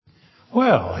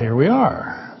Well, here we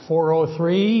are.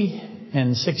 4:03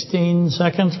 and 16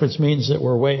 seconds, which means that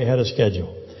we're way ahead of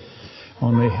schedule.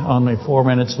 Only 4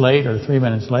 minutes late or 3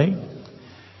 minutes late,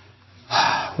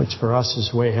 which for us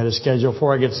is way ahead of schedule.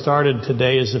 Before I get started,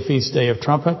 today is the Feast Day of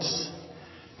Trumpets.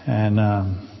 And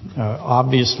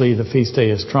obviously the Feast Day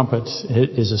of Trumpets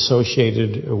is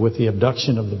associated with the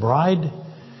abduction of the bride.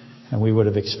 And we would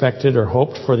have expected or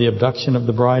hoped for the abduction of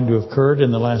the bride to have occurred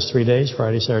in the last 3 days,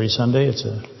 Friday, Saturday, Sunday. It's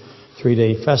a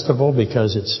 3-day festival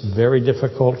because it's very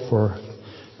difficult for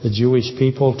the Jewish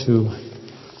people to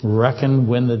reckon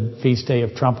when the Feast Day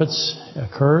of Trumpets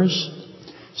occurs.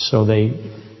 So they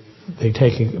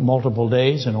take multiple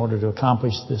days in order to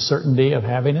accomplish the certainty of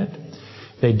having it.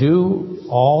 They do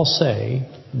all say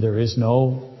there is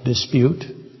no dispute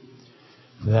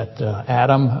that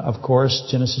Adam, of course,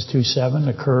 Genesis 2:7,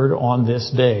 occurred on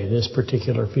this day, this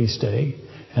particular feast day.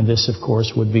 And this, of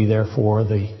course, would be therefore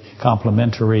the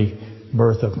complementary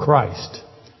birth of Christ,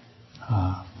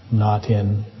 not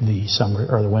in the summer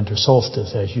or the winter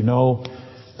solstice. As you know,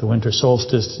 the winter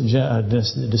solstice,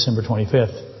 December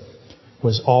 25th,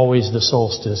 was always the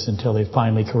solstice until they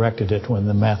finally corrected it when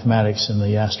the mathematics and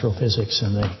the astrophysics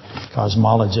and the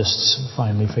cosmologists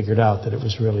finally figured out that it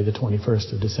was really the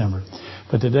 21st of December.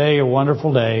 But today, a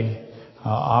wonderful day.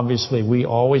 Obviously, we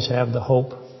always have the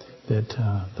hope that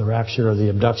the rapture or the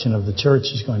abduction of the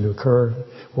church is going to occur.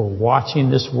 We're watching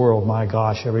this world. My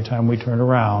gosh, every time we turn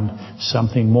around,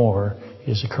 something more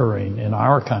is occurring in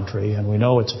our country, and we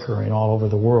know it's occurring all over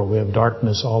the world. We have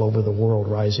darkness all over the world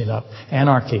rising up.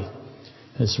 Anarchy,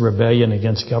 this rebellion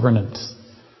against governance,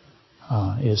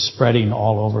 is spreading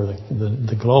all over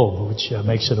the globe, which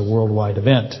makes it a worldwide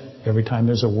event. Every time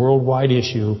there's a worldwide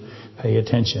issue, pay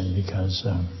attention, because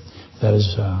that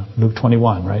is Luke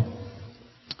 21, right?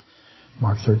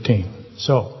 Mark 13.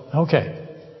 So, okay,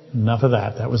 enough of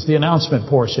that. That was the announcement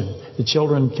portion. The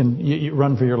children can you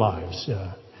run for your lives.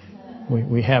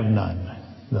 We have none,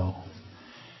 though.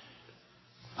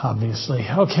 Obviously.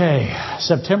 Okay,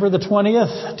 September the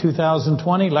 20th,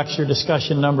 2020, lecture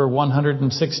discussion number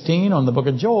 116 on the book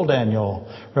of Joel, Daniel,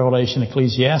 Revelation,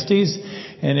 Ecclesiastes.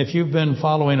 And if you've been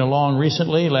following along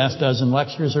recently, last dozen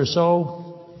lectures or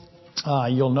so,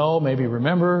 you'll know, maybe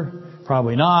remember,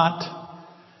 probably not,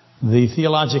 the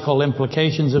theological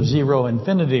implications of zero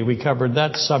infinity. We covered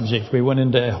that subject. We went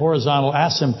into horizontal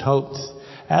asymptotes,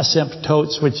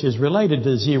 which is related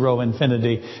to zero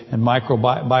infinity, and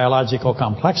microbiological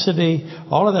complexity.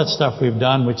 All of that stuff we've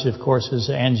done, which of course is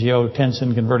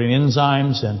angiotensin converting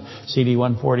enzymes and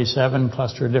CD147,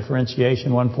 cluster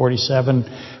differentiation 147,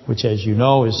 which, as you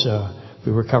know, is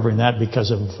we were covering that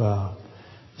because of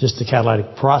just the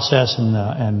catalytic process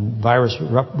and virus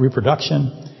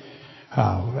reproduction.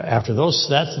 After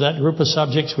that group of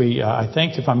subjects, I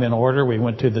think, if I'm in order, we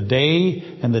went to the day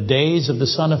and the days of the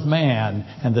Son of Man,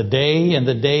 and the day and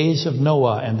the days of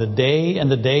Noah, and the day and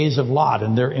the days of Lot,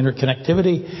 and their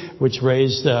interconnectivity, which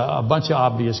raised a bunch of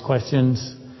obvious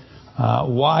questions.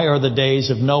 Why are the days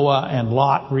of Noah and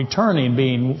Lot returning,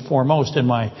 being foremost, in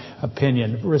my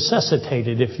opinion,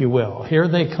 resuscitated, if you will? Here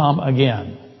they come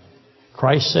again.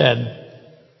 Christ said,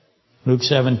 Luke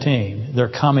 17, they're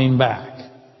coming back.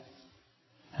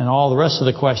 And all the rest of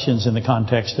the questions in the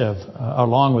context of,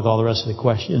 along with all the rest of the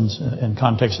questions in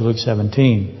context of Luke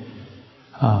 17,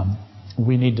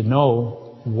 we need to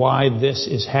know why this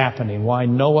is happening, why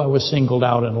Noah was singled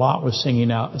out and Lot was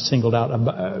singled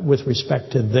out with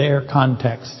respect to their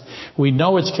context. We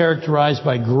know it's characterized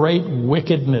by great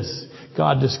wickedness.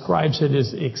 God describes it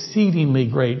as exceedingly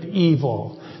great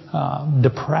evil.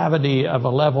 Depravity of a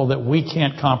level that we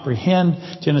can't comprehend.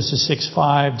 Genesis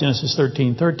 6:5, Genesis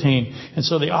 13:13. And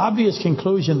so the obvious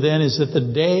conclusion then is that the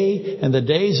day and the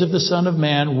days of the Son of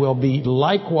Man will be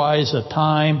likewise a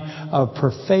time of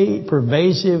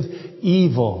pervasive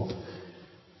evil.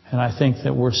 And I think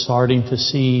that we're starting to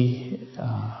see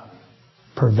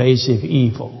pervasive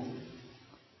evil.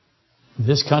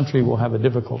 This country will have a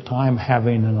difficult time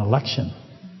having an election.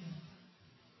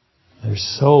 There's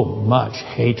so much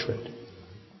hatred.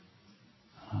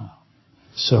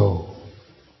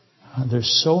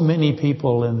 There's so many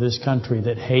people in this country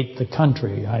that hate the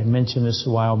country. I mentioned this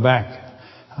a while back.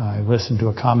 I listened to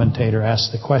a commentator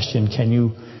ask the question, can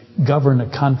you govern a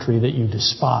country that you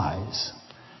despise?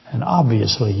 And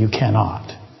obviously you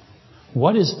cannot.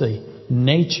 What is the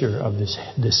nature of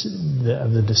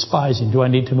of the despising? Do I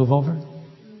need to move over?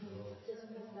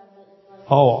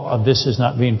 Oh, this is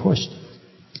not being pushed.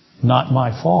 Not my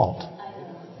fault.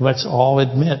 Let's all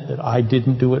admit that I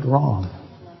didn't do it wrong.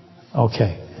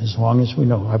 Okay, as long as we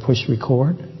know. I push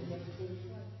record,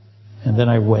 and then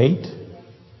I wait,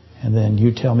 and then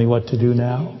you tell me what to do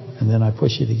now, And then I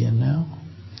push it again now.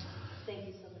 Thank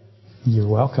you so much. You're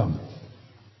welcome.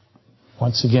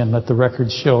 Once again, let the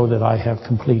record show that I have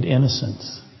complete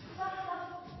innocence.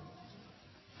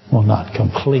 Well, not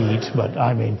complete, but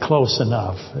I mean close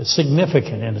enough.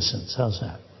 Significant innocence. How's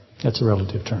that? That's a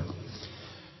relative term.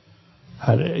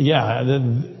 I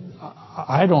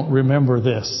don't remember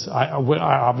this. I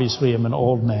obviously am an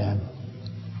old man,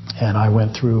 and I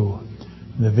went through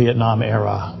the Vietnam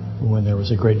era when there was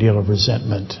a great deal of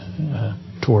resentment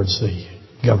towards the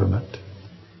government.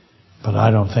 But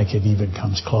I don't think it even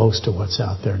comes close to what's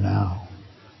out there now.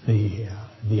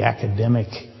 The academic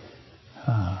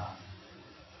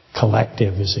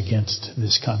collective is against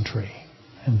this country,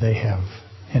 and they have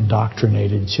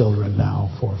indoctrinated children now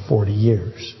for 40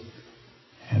 years.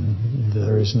 And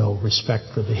there is no respect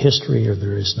for the history, or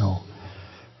there is no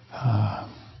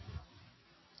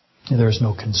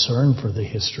concern for the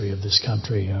history of this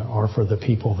country or for the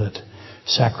people that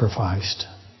sacrificed.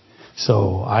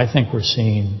 So I think we're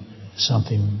seeing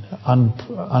something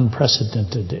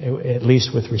unprecedented, at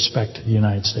least with respect to the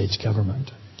United States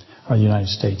government, or the United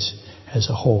States as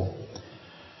a whole.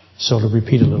 So to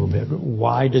repeat a little bit,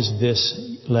 why does this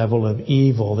level of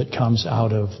evil that comes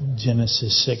out of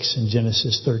Genesis 6 and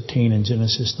Genesis 13 and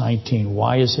Genesis 19,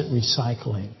 why is it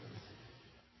recycling?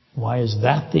 Why is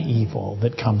that the evil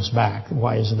that comes back?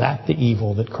 Why is that the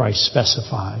evil that Christ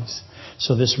specifies?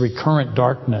 So this recurrent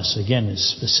darkness, again, is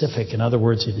specific. In other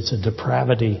words, it's a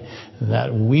depravity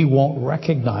that we won't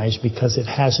recognize because it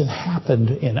hasn't happened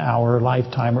in our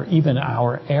lifetime, or even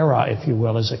our era, if you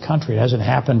will, as a country. It hasn't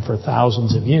happened for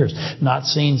thousands of years. Not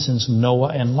seen since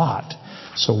Noah and Lot.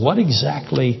 So what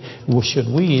exactly should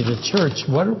we, the church,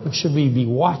 what should we be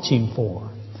watching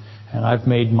for? And I've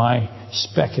made my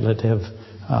speculative,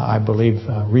 I believe,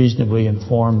 reasonably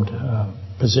informed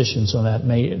positions on that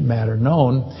matter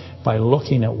known by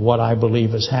looking at what I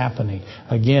believe is happening.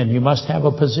 Again, you must have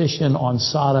a position on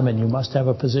Sodom, and you must have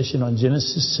a position on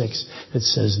Genesis 6 that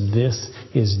says this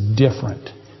is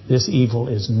different. This evil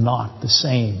is not the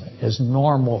same as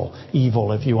normal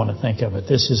evil, if you want to think of it.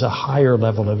 This is a higher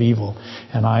level of evil.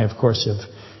 And I, of course,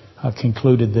 have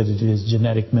concluded that it is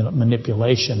genetic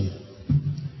manipulation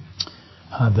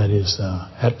that is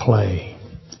at play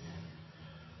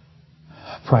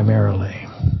primarily.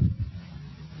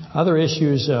 Other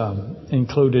issues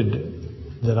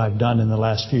included that I've done in the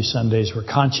last few Sundays were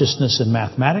consciousness and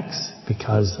mathematics,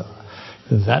 because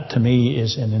that to me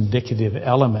is an indicative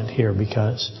element here,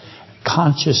 because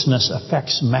consciousness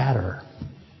affects matter.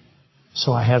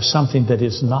 So I have something that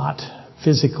is not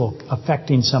physical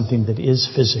affecting something that is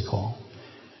physical.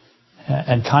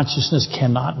 And consciousness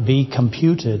cannot be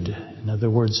computed. In other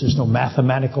words, there's no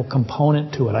mathematical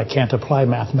component to it. I can't apply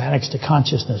mathematics to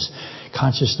consciousness.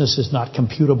 Consciousness is not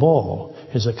computable,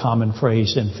 is a common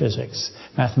phrase in physics.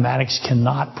 Mathematics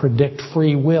cannot predict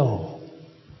free will.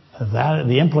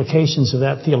 The implications of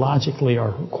that theologically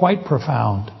are quite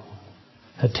profound.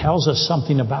 It tells us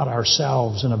something about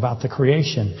ourselves and about the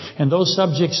creation. And those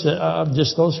subjects,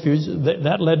 just those few,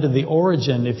 that led to the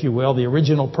origin, if you will, the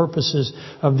original purposes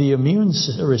of the immune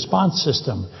response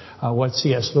system. What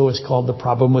C.S. Lewis called the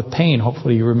problem with pain.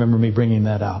 Hopefully you remember me bringing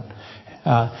that out.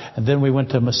 And then we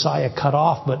went to Messiah cut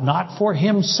off, but not for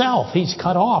himself. He's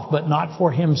cut off, but not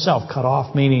for himself. Cut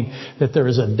off meaning that there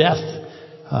is a death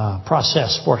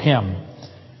process for him.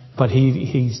 But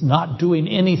he's not doing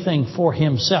anything for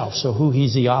himself. So who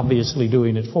is he obviously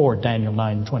doing it for? Daniel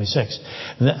 9:26.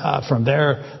 From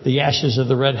there, the ashes of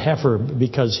the red heifer,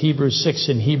 because Hebrews 6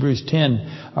 and Hebrews 10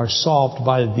 are solved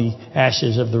by the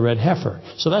ashes of the red heifer.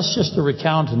 So that's just to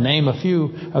recount and name a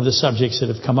few of the subjects that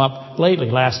have come up lately.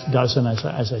 Last dozen,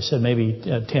 as I said, maybe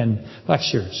 10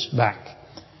 lectures back.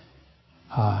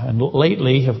 And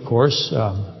lately, of course,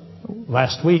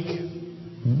 last week,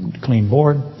 clean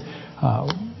board,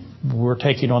 we're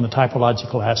taking on the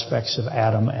typological aspects of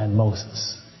Adam and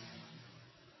Moses.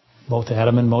 Both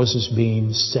Adam and Moses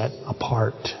being set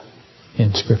apart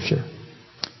in Scripture.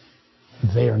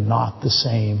 They are not the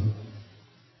same.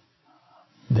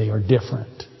 They are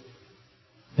different.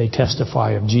 They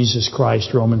testify of Jesus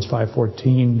Christ, Romans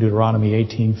 5:14, Deuteronomy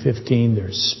 18:15.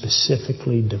 They're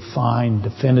specifically defined,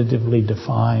 definitively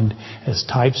defined as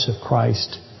types of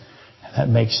Christ. And that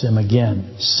makes them,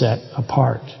 again, set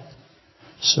apart.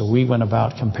 So we went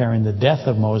about comparing the death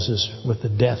of Moses with the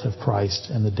death of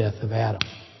Christ and the death of Adam.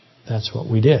 That's what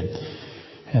we did.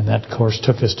 And that, of course,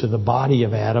 took us to the body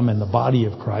of Adam and the body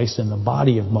of Christ and the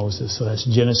body of Moses. So that's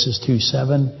Genesis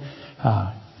 2:7.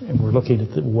 And we're looking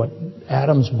at what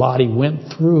Adam's body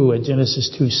went through at Genesis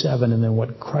 2:7, and then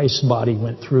what Christ's body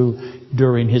went through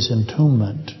during his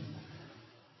entombment.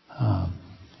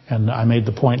 And I made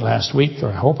the point last week, or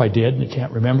I hope I did, and I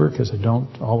can't remember because I don't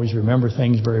always remember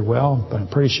things very well, but I'm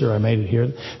pretty sure I made it here.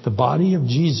 The body of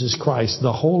Jesus Christ,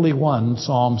 the Holy One,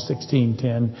 Psalm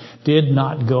 16:10, did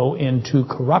not go into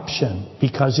corruption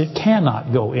because it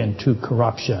cannot go into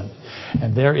corruption.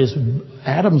 And there is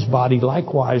Adam's body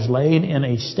likewise laid in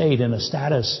a state, in a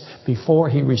status, before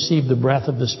he received the breath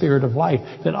of the Spirit of life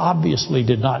that obviously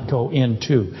did not go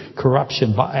into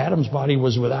corruption. Adam's body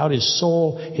was without his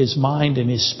soul, his mind, and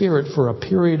his spirit for a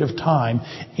period of time,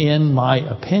 in my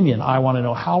opinion. I want to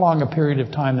know how long a period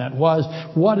of time that was.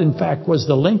 What, in fact, was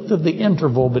the length of the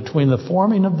interval between the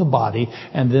forming of the body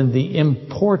and then the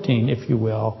importing, if you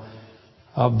will,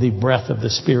 of the breath of the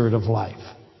Spirit of life.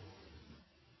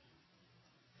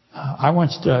 I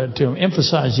want to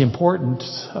emphasize the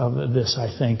importance of this, I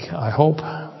think. I hope.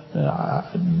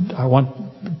 I want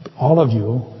all of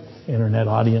you, internet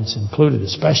audience included,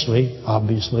 especially,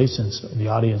 obviously, since the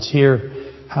audience here,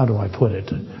 how do I put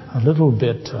it? A little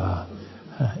bit,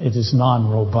 it is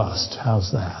non-robust.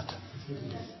 How's that?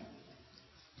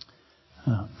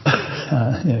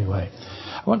 Anyway.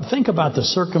 I want to think about the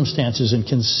circumstances and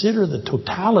consider the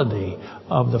totality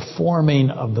of the forming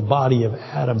of the body of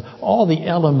Adam, all the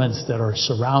elements that are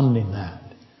surrounding that,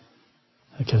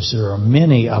 because there are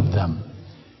many of them.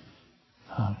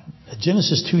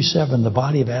 Genesis 2:7, the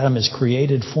body of Adam is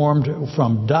created, formed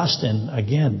from dust, and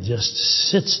again, just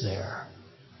sits there,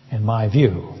 in my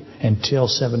view, until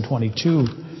 7:22,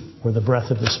 where the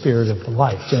breath of the Spirit of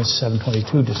life. Genesis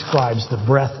 7:22 describes the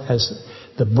breath as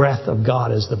the breath of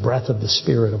God, as the breath of the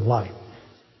Spirit of life.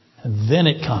 And then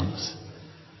it comes.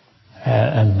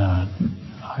 I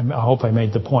hope I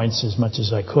made the points as much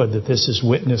as I could, that this is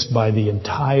witnessed by the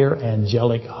entire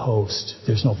angelic host.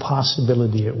 There's no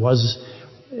possibility it was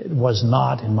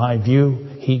not, in my view.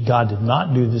 God did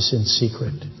not do this in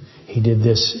secret. He did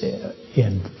this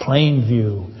in plain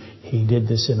view. He did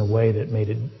this in a way that made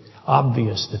it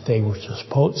obvious that they were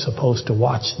supposed to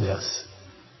watch this.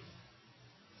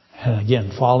 And again,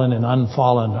 fallen and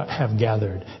unfallen have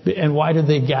gathered. And why do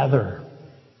they gather?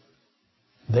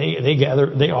 They gather.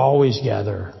 They always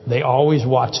gather. They always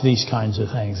watch these kinds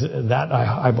of things. That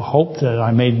I hope that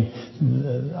I made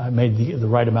the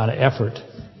right amount of effort.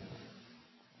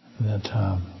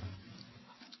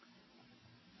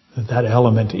 That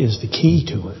element is the key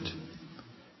to it.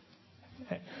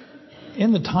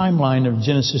 In the timeline of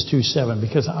Genesis 2:7,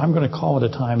 because I'm going to call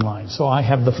it a timeline. So I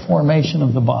have the formation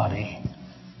of the body.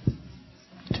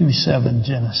 2:7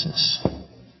 Genesis.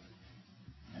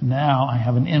 Now I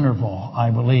have an interval,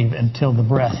 I believe, until the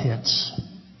breath hits.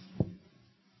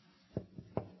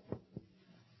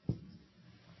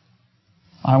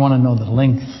 I want to know the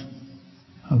length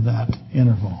of that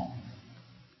interval.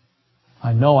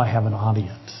 I know I have an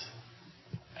audience.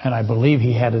 And I believe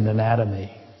he had an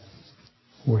anatomy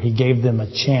where he gave them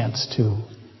a chance to,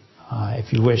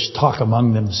 if you wish, talk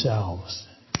among themselves,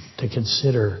 to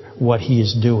consider what he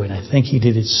is doing. I think he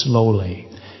did it slowly.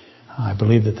 I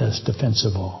believe that that's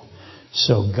defensible.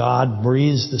 So God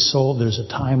breathes the soul. There's a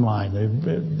timeline.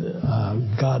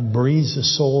 God breathes the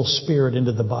soul spirit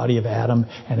into the body of Adam.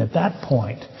 And at that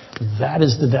point, that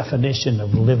is the definition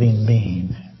of living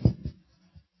being.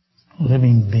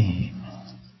 Living being.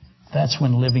 That's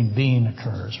when living being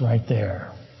occurs, right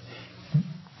there.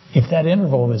 If that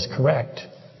interval is correct,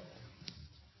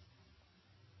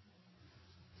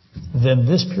 then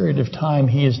this period of time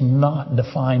he is not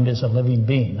defined as a living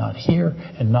being. Not here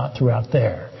and not throughout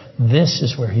there. This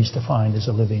is where he's defined as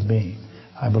a living being.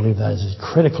 I believe that is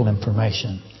critical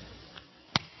information.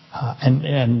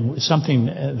 And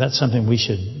that's something we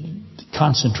should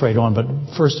concentrate on.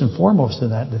 But first and foremost in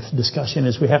that discussion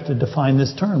is we have to define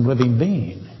this term, living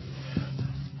being.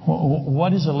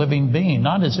 What is a living being?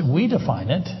 Not as we define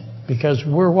it, because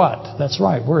we're what? That's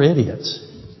right, we're idiots.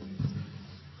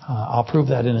 I'll prove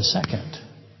that in a second.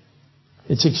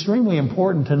 It's extremely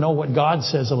important to know what God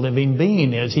says a living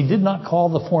being is. He did not call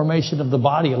the formation of the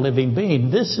body a living being.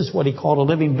 This is what he called a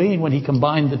living being when he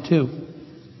combined the two.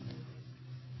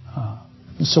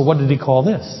 So what did he call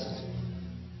this?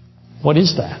 What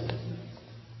is that?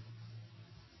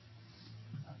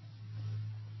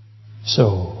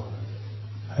 So,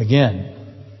 again,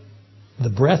 the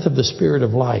breath of the Spirit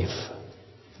of life,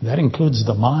 that includes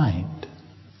the mind.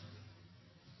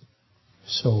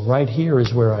 So right here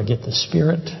is where I get the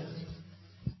spirit,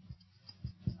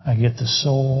 I get the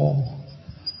soul,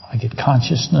 I get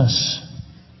consciousness,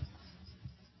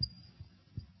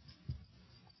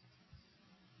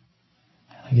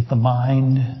 I get the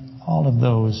mind. All of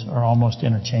those are almost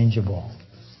interchangeable.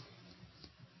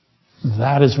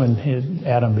 That is when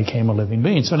Adam became a living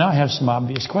being. So now I have some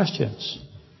obvious questions.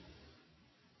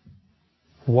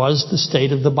 was the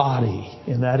state of the body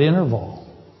in that interval.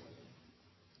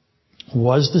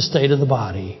 Was the state of the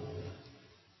body.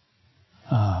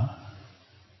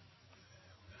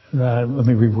 Let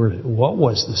me reword it. What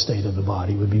was the state of the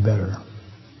body would be better.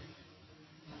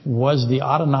 Was the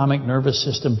autonomic nervous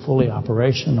system fully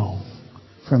operational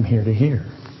from here to here?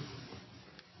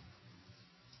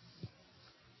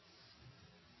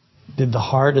 Did the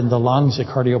heart and the lungs, the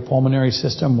cardiopulmonary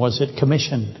system, was it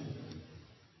commissioned?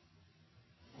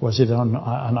 Was it an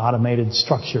automated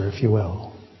structure, if you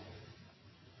will?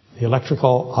 The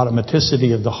electrical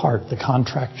automaticity of the heart, the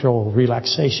contractual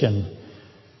relaxation,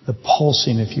 the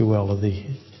pulsing, if you will, of the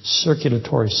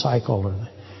circulatory cycle, or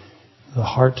the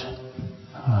heart.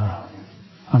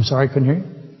 I'm sorry, I couldn't hear you?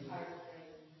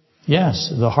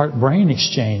 Yes, the heart-brain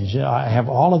exchange. I have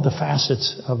all of the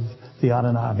facets of the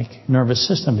autonomic nervous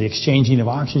system, the exchanging of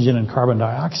oxygen and carbon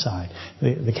dioxide,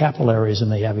 the capillaries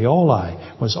and the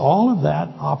alveoli. Was all of that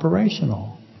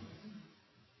operational?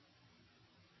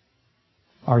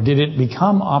 Or did it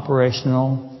become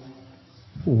operational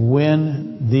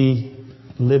when the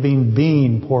living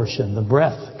being portion, the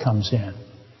breath, comes in?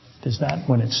 Is that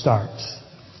when it starts?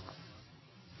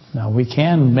 Now we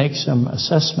can make some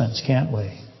assessments, can't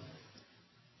we?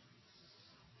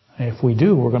 If we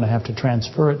do, we're going to have to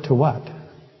transfer it to what?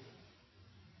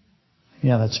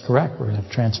 Yeah, that's correct. We're going to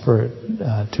have to transfer it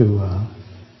to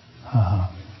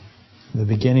the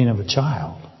beginning of a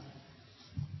child.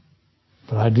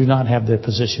 But I do not have the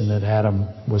position that Adam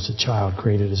was a child,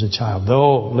 created as a child.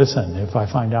 Though, listen, if I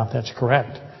find out that's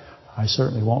correct, I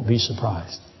certainly won't be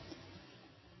surprised.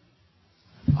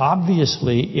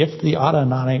 Obviously, if the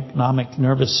autonomic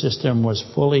nervous system was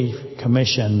fully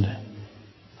commissioned,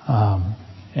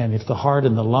 and if the heart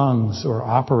and the lungs are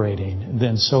operating,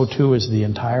 then so too is the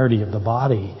entirety of the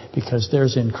body, because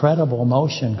there's incredible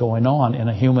motion going on in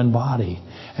a human body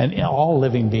and in all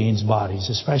living beings' bodies,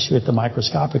 especially at the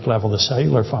microscopic level, the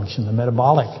cellular function, the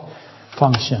metabolic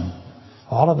function.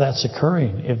 All of that's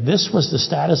occurring. If this was the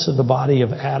status of the body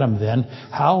of Adam, then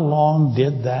how long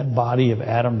did that body of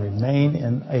Adam remain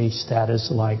in a status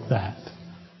like that?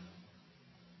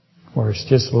 Where it's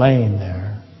just laying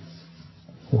there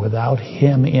without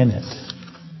him in it.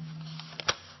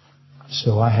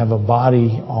 So I have a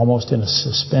body almost in a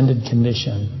suspended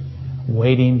condition,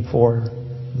 waiting for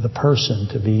the person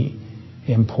to be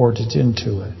imported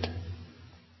into it.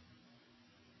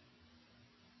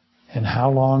 And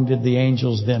how long did the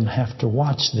angels then have to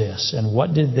watch this? And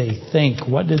what did they think?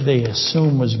 What did they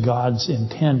assume was God's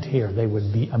intent here? They would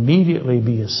immediately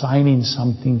be assigning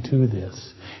something to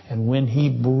this. And when he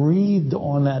breathed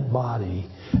on that body,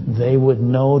 they would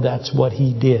know that's what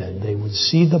he did. They would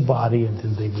see the body, and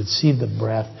then they would see the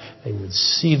breath. They would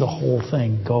see the whole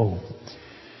thing go.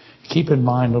 Keep in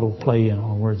mind, little play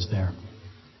on words there.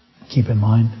 Keep in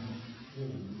mind.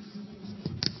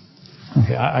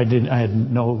 Okay, I had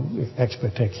no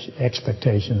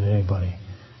expectation that anybody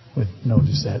would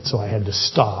notice that, so I had to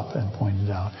stop and point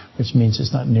it out, which means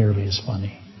it's not nearly as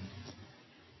funny.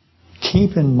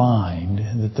 Keep in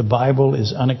mind that the Bible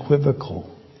is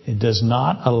unequivocal. It does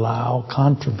not allow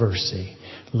controversy.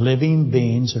 Living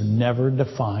beings are never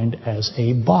defined as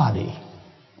a body.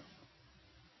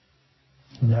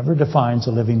 It never defines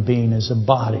a living being as a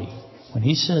body. When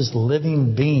he says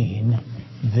living being,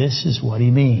 this is what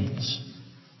he means.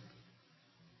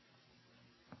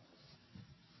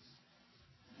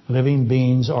 Living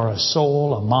beings are a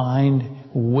soul, a mind,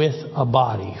 with a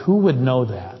body. Who would know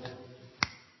that?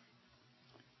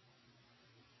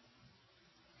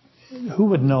 Who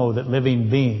would know that living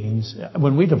beings,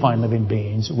 when we define living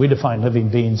beings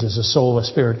as a soul, a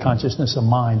spirit, consciousness, a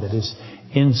mind that is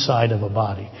inside of a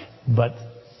body. But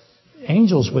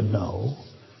angels would know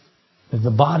that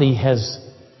the body has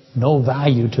no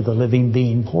value to the living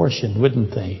being portion,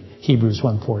 wouldn't they? Hebrews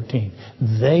 1:14.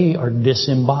 They are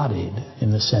disembodied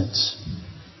in the sense.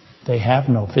 They have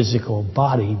no physical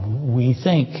body. We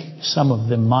think some of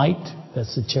them might.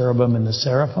 That's the cherubim and the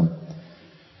seraphim.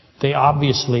 They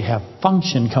obviously have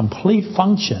function, complete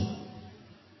function.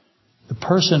 The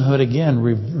personhood, again,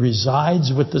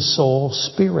 resides with the soul,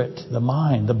 spirit, the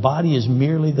mind. The body is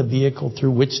merely the vehicle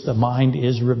through which the mind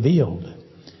is revealed.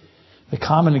 The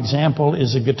common example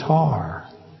is a guitar.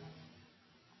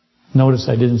 Notice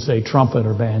I didn't say trumpet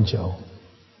or banjo.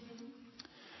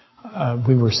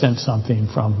 We were sent something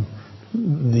from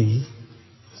the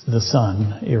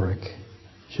son, Eric.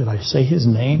 Should I say his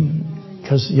name?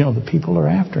 Because, the people are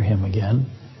after him again.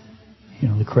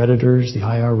 The creditors, the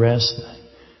IRS,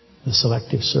 the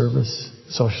Selective Service,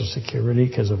 Social Security,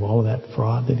 because of all of that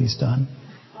fraud that he's done.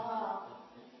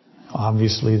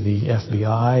 Obviously, the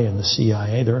FBI and the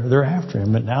CIA, they're after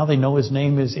him. But now they know his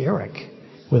name is Eric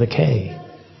with a K.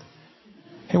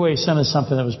 Anyway, he sent us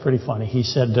something that was pretty funny. He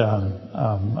said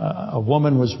a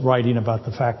woman was writing about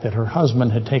the fact that her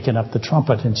husband had taken up the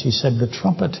trumpet, and she said the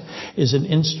trumpet is an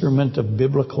instrument of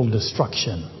biblical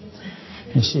destruction.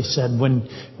 And she said,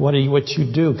 what you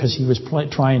do? Because he was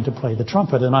trying to play the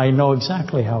trumpet, and I know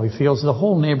exactly how he feels. The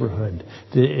whole neighborhood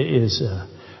is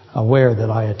aware that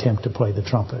I attempt to play the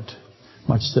trumpet,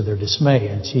 much to their dismay.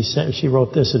 And she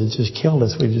wrote this, and it just killed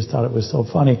us. We just thought it was so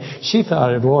funny.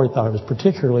 Lori thought it was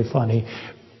particularly funny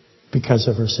because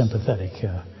of her sympathetic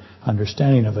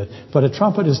understanding of it. But a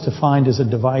trumpet is defined as a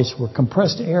device where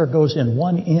compressed air goes in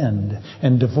one end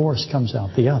and divorce comes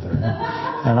out the other.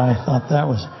 And I thought that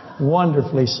was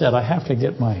wonderfully said. I have to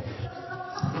get my.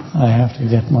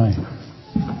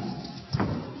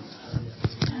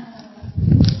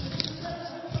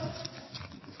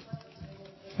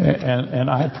 And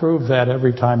I prove that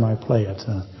every time I play it.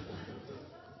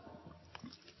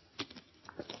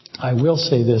 I will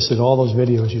say this, that all those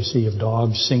videos you see of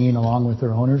dogs singing along with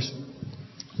their owners,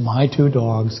 my 2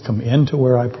 dogs come into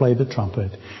where I play the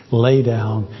trumpet, lay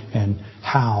down, and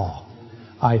howl.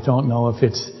 I don't know if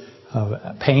it's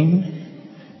pain,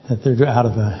 that they're out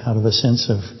of a sense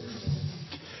of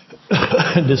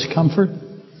discomfort.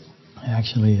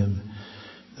 Actually,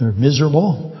 they're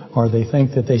miserable, or they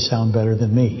think that they sound better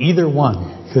than me. Either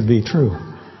one could be true,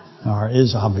 or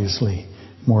is obviously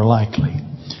more likely.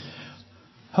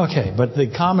 Okay, but the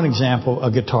common example, a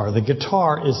guitar. The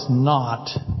guitar is not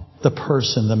the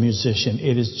person, the musician.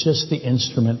 It is just the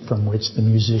instrument from which the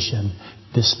musician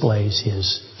displays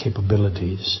his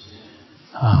capabilities.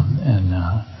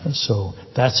 So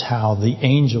that's how the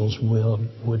angels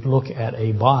would look at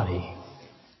a body.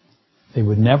 They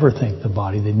would never think the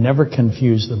body. They'd never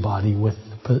confuse the body with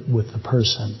the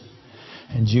person.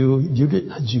 And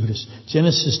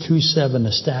Genesis 2:7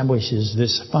 establishes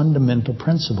this fundamental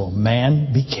principle.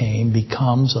 Man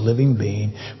becomes a living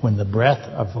being when the breath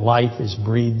of life is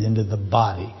breathed into the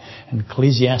body. And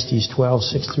Ecclesiastes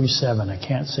 12:6-7. I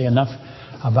can't say enough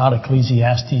about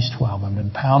Ecclesiastes 12. I've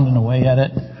been pounding away at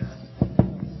it.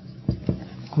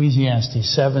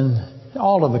 Ecclesiastes 7,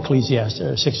 all of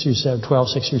Ecclesiastes 6-7,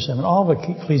 12:6-7, all of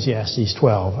Ecclesiastes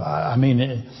 12.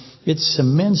 It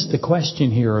cements the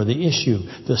question here, or the issue.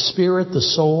 The spirit, the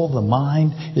soul, the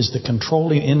mind is the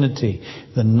controlling entity.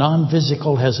 The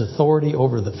non-physical has authority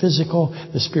over the physical.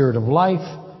 The spirit of life,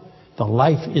 the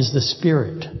life is the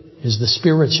spirit, is the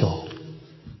spiritual.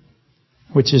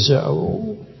 Which is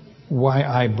why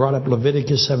I brought up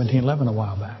Leviticus 17:11 a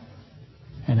while back.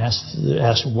 And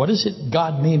asked, what does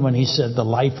God mean when He said the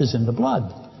life is in the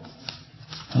blood?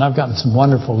 And I've gotten some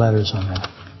wonderful letters on that.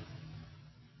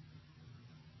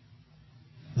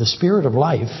 The spirit of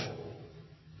life,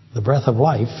 the breath of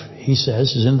life, He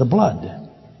says, is in the blood.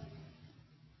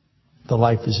 The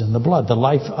life is in the blood. The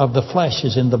life of the flesh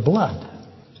is in the blood.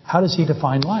 How does He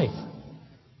define life?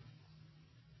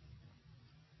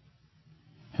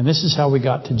 And this is how we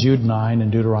got to Jude 9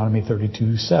 and Deuteronomy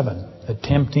 32:7,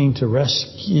 attempting to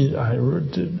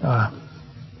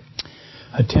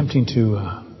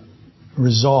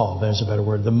resolve, there's a better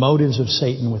word, the motives of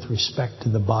Satan with respect to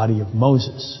the body of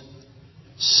Moses.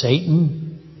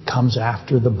 Satan comes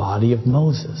after the body of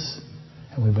Moses.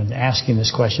 And we've been asking this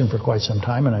question for quite some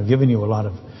time, and I've given you a lot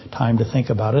of time to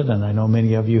think about it, and I know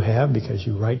many of you have because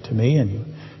you write to me and you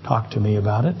talk to me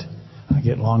about it. I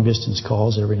get long-distance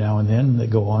calls every now and then that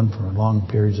go on for long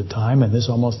periods of time, and this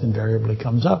almost invariably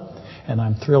comes up, and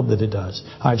I'm thrilled that it does.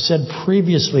 I've said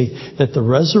previously that the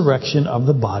resurrection of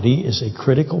the body is a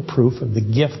critical proof of the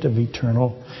gift of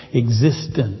eternal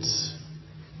existence.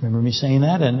 Remember me saying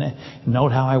that? And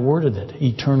note how I worded it.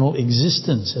 Eternal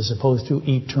existence as opposed to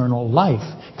eternal life.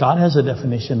 God has a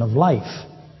definition of life.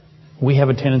 We have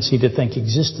a tendency to think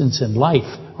existence and life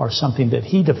are something that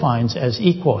He defines as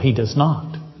equal. He does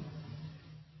not.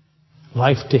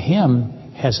 Life to Him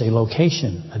has a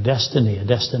location, a destiny, a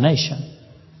destination.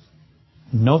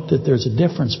 Note that there's a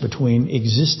difference between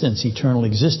existence, eternal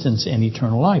existence, and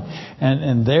eternal life.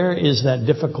 And there is that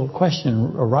difficult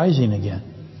question arising again.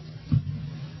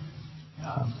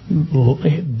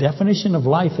 Definition of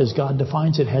life as God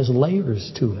defines it has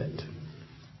layers to it.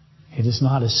 It is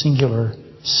not a singular,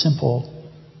 simple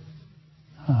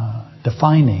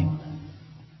defining.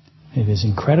 It is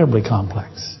incredibly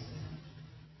complex.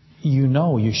 You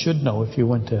should know if you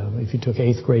took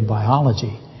 8th grade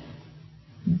biology.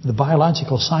 The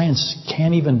biological science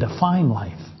can't even define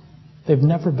life. They've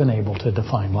never been able to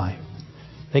define life.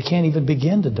 They can't even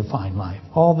begin to define life.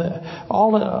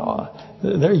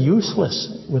 They're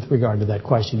useless with regard to that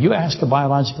question. You ask a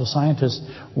biological scientist,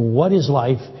 what is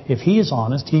life? If he is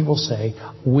honest, he will say,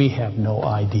 we have no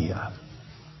idea.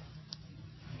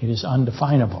 It is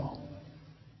undefinable.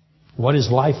 What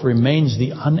is life remains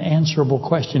the unanswerable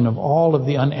question of all of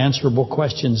the unanswerable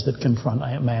questions that confront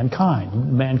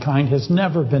mankind. Mankind has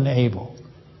never been able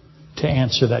to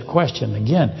answer that question.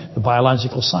 Again, the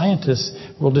biological scientists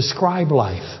will describe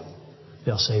life.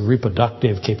 They'll say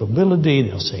reproductive capability,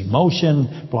 they'll say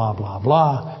motion, blah, blah,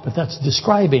 blah. But that's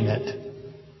describing it.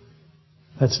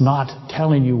 That's not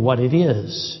telling you what it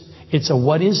is. It's a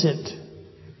what is it?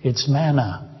 It's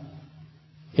manna.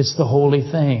 It's the holy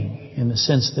thing, in the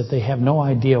sense that they have no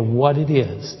idea what it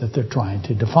is that they're trying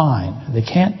to define. They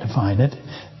can't define it.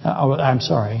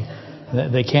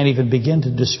 They can't even begin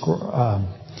to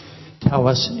tell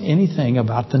us anything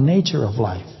about the nature of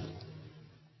life.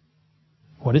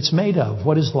 What it's made of.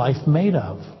 What is life made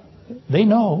of? They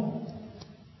know.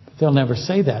 But they'll never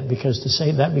say that, because to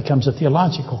say that becomes a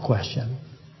theological question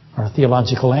or a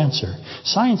theological answer.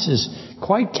 Science is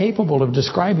quite capable of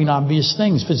describing obvious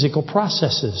things, physical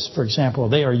processes, for example.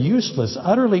 They are useless,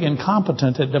 utterly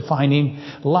incompetent at defining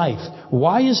life.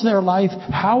 Why is there life?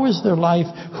 How is there life?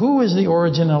 Who is the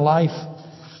origin of life?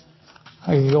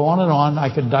 I could go on and on.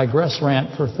 I could digress,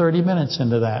 rant for 30 minutes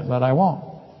into that, but I won't.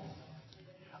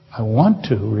 I want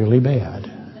to really bad.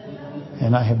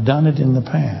 And I have done it in the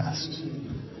past.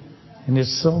 And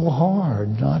it's so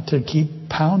hard not to keep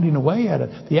pounding away at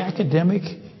it. The academic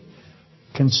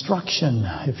construction,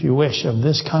 if you wish, of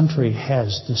this country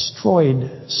has destroyed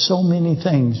so many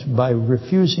things by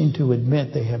refusing to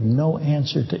admit they have no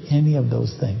answer to any of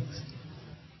those things.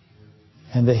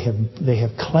 And they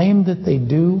have claimed that they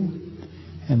do,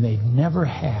 and they never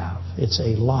have. It's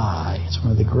a lie. It's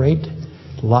one of the great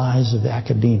lies of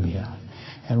academia.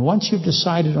 And once you've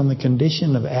decided on the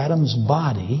condition of Adam's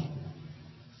body,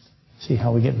 see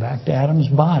how we get back to Adam's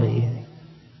body,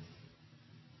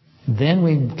 then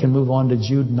we can move on to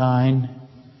Jude 9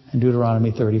 and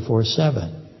Deuteronomy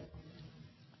 34:7.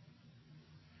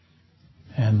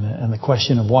 And the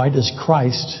question of why does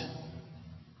Christ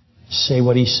say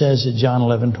what he says at John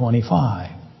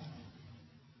 11:25?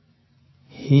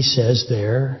 He says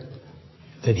there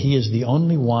that he is the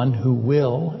only one who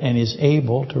will and is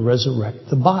able to resurrect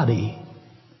the body.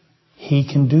 He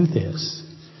can do this.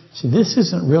 See, this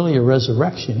isn't really a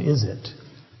resurrection, is it?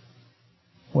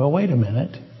 Well, wait a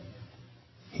minute.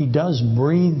 He does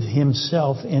breathe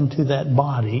himself into that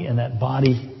body, and that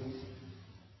body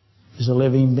is a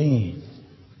living being.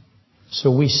 So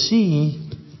we see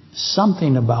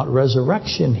something about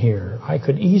resurrection here. I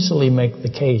could easily make the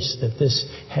case that this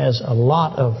has a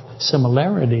lot of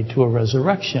similarity to a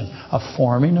resurrection, a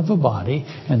forming of a body,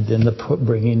 and then the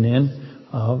bringing in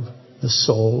of the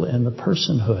soul and the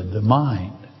personhood, the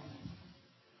mind.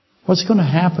 What's going to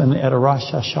happen at a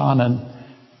Rosh Hashanah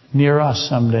near us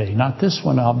someday? Not this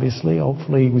one, obviously.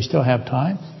 Hopefully we still have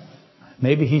time.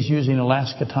 Maybe he's using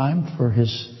Alaska time for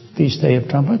his Feast Day of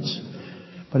Trumpets.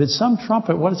 But at some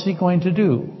trumpet, what is he going to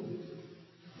do?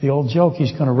 The old joke,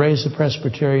 he's going to raise the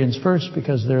Presbyterians first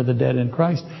because they're the dead in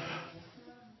Christ.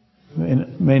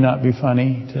 It may not be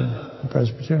funny to the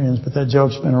Presbyterians, but that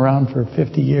joke's been around for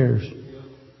 50 years.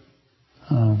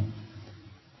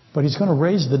 But he's going to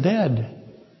raise the dead.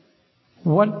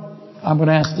 I'm going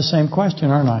to ask the same question,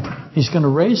 aren't I? He's going to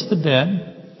raise the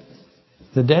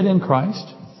dead in Christ,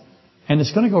 and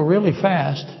it's going to go really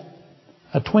fast,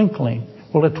 a twinkling.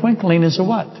 Well, a twinkling is a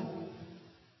what?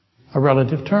 A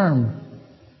relative term.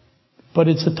 But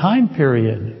it's a time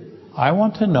period. I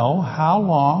want to know how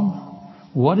long,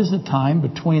 what is the time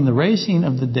between the raising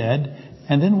of the dead,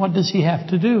 and then what does he have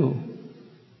to do?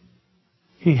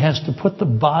 He has to put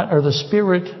the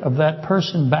spirit of that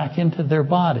person back into their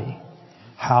body.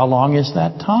 How long is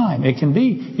that time? It can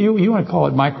be, you want to call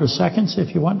it microseconds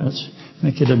if you want. Let's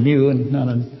make it a mu and not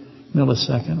a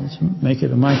millisecond. Let's make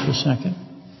it a microsecond.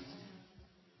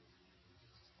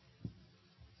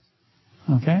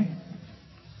 Okay?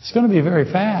 It's going to be very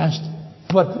fast,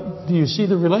 but do you see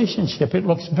the relationship? It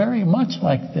looks very much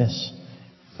like this.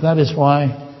 That is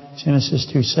why Genesis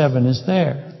 2:7 is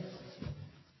there.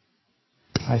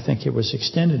 I think it was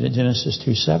extended in Genesis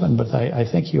 2:7, but I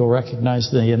think you'll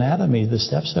recognize the anatomy, the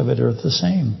steps of it are the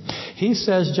same. He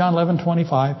says, John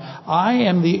 11:25, I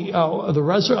am the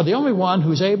only one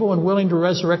who's able and willing to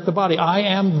resurrect the body. I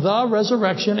am the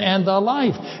resurrection and the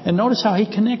life. And notice how he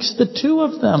connects the two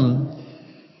of them.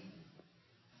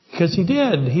 Because he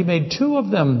did. He made two of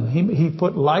them. He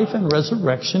put life and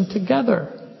resurrection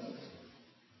together.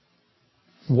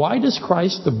 Why does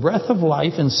Christ, the breath of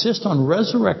life, insist on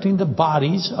resurrecting the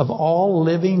bodies of all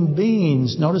living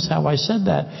beings? Notice how I said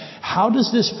that. How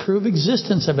does this prove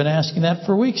existence? I've been asking that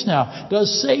for weeks now.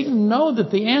 Does Satan know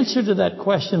that the answer to that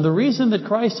question, the reason that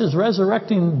Christ is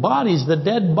resurrecting bodies, the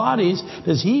dead bodies,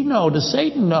 does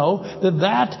Satan know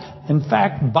that in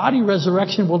fact, body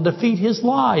resurrection will defeat his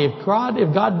lie? If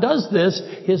God does this,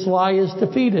 his lie is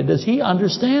defeated. Does he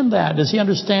understand that? Does he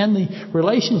understand the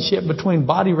relationship between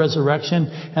body resurrection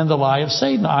and the lie of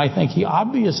Satan? I think he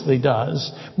obviously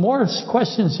does. More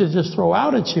questions to just throw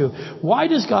out at you. Why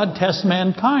does God test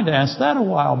mankind? I asked that a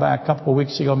while back, a couple of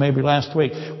weeks ago, maybe last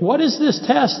week. What is this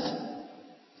test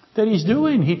that he's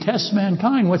doing? He tests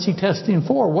mankind. What's he testing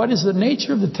for? What is the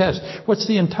nature of the test? What's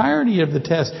the entirety of the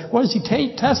test? What is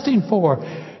he testing for?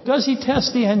 Does he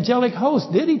test the angelic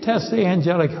host? Did he test the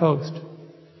angelic host?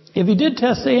 If he did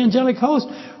test the angelic host,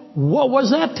 what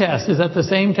was that test? Is that the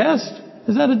same test?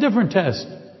 Is that a different test?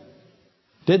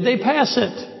 Did they pass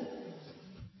it?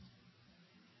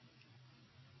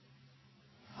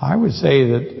 I would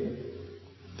say that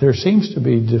there seems to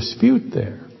be dispute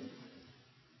there.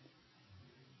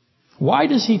 Why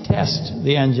does he test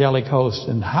the angelic host,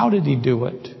 and how did he do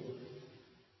it?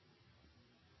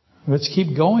 Let's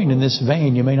keep going in this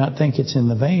vein. You may not think it's in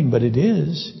the vein, but it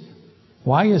is.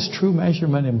 Why is true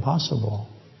measurement impossible?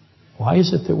 Why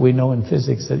is it that we know in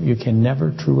physics that you can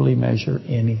never truly measure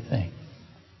anything?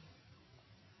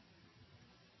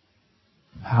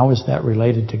 How is that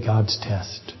related to God's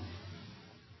test?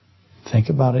 Think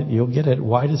about it, you'll get it.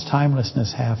 What does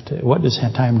timelessness have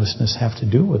to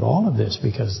do with all of this?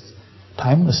 Because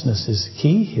timelessness is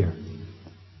key here.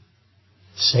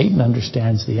 Satan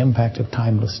understands the impact of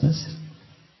timelessness.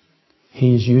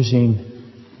 He is using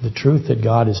the truth that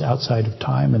God is outside of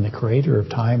time and the creator of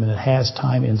time and that has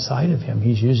time inside of him.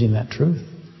 He's using that truth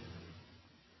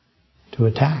to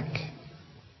attack.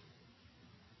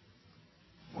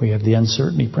 We have the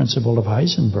uncertainty principle of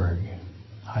Heisenberg.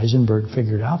 Heisenberg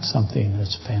figured out something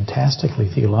that's fantastically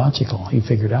theological. He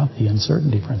figured out the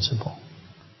uncertainty principle.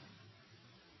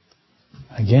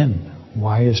 Again,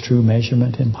 why is true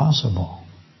measurement impossible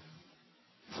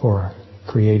for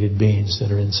created beings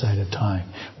that are inside of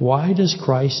time? Why does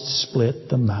Christ split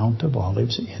the Mount of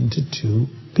Olives into two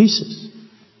pieces?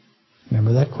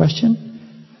 Remember that question?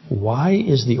 Why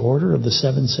is the order of the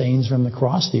seven sayings from the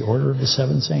cross the order of the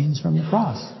seven sayings from the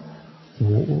cross?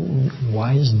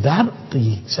 Why is that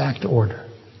the exact order?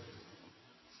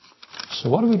 So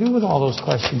what do we do with all those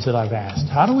questions that I've asked?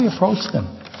 How do we approach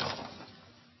them?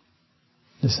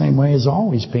 The same way as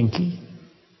always, Pinky.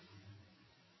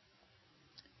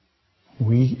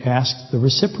 We ask the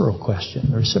reciprocal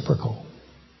question,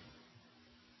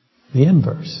 the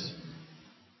inverse.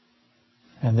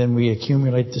 And then we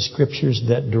accumulate the scriptures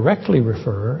that directly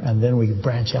refer, and then we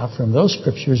branch out from those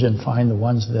scriptures and find the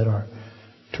ones that are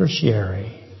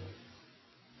tertiary,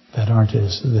 that aren't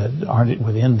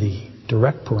within the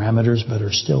direct parameters, but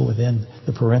are still within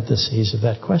the parentheses of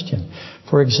that question.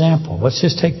 For example, let's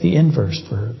just take the inverse.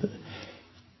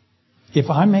 If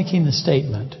I'm making the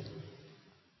statement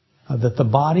that the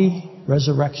body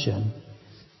resurrection,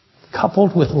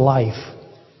 coupled with life,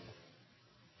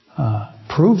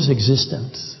 proves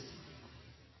existence,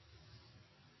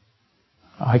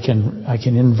 I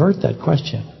can invert that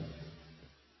question.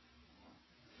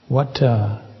 What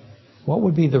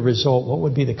would be the result? What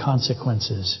would be the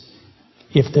consequences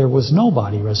if there was no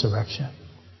body resurrection?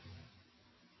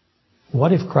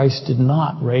 What if Christ did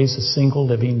not raise a single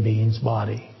living being's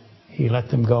body? He let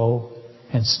them go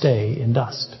and stay in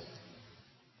dust.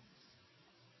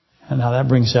 And now that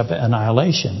brings up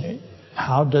annihilation.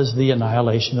 How does the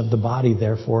annihilation of the body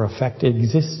therefore affect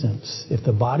existence? If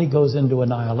the body goes into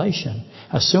annihilation,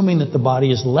 assuming that the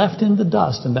body is left in the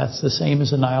dust, and that's the same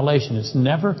as annihilation, it's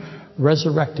never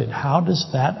resurrected, how does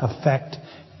that affect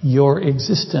your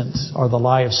existence, or the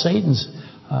lie of Satan's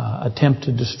attempt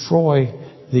to destroy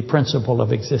the principle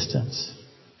of existence?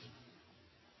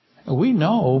 We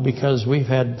know, because we've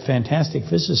had fantastic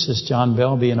physicists, John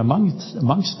Bell being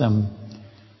amongst them.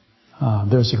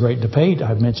 There's a great debate,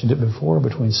 I've mentioned it before,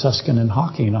 between Susskind and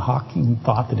Hawking. Hawking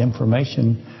thought that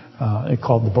information,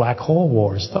 called the black hole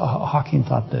wars. Hawking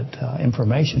thought that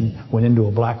information went into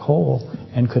a black hole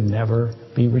and could never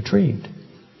be retrieved.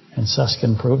 And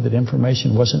Susskind proved that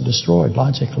information wasn't destroyed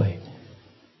logically.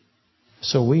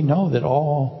 So we know that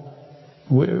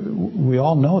we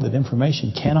all know that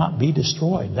information cannot be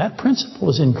destroyed. That principle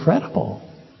is incredible.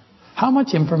 How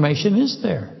much information is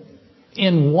there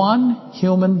in one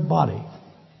human body?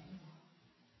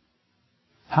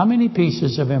 How many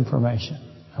pieces of information?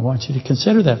 I want you to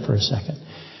consider that for a second.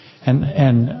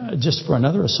 And just for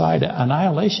another aside,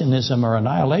 annihilationism or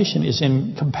annihilation is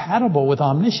incompatible with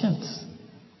omniscience.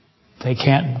 They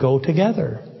can't go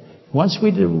together. Once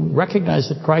we recognize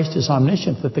that Christ is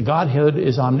omniscient, that the Godhead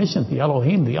is omniscient, the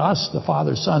Elohim, the Us, the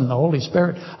Father, Son, the Holy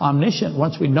Spirit, omniscient,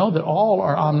 once we know that all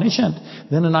are omniscient,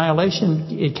 then annihilation,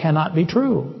 it cannot be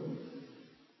true.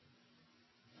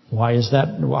 Why is that?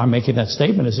 I'm making that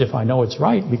statement as if I know it's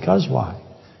right. Because why?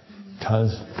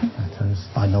 Because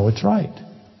I know it's right.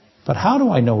 But how do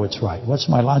I know it's right? What's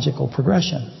my logical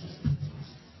progression?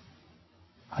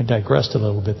 I digressed a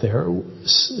little bit there.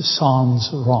 Sans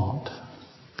rant.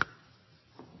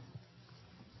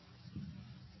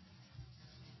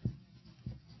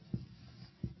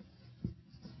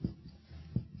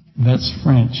 That's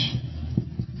French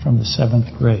from the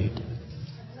 7th grade.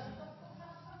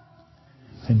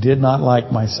 I did not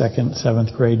like my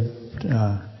 7th grade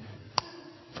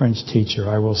French teacher,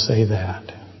 I will say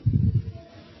that.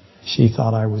 She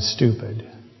thought I was stupid.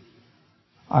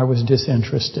 I was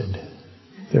disinterested.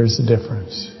 There's the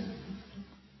difference.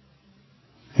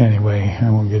 Anyway, I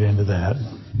won't get into that.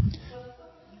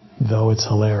 Though it's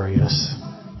hilarious.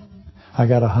 I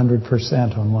got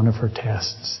 100% on one of her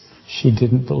tests. She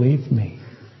didn't believe me.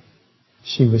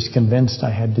 She was convinced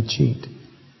I had to cheat.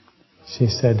 She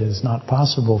said, it's not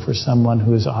possible for someone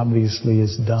who is obviously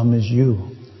as dumb as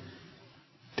you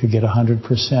to get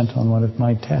 100% on one of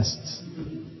my tests.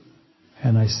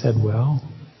 And I said, well,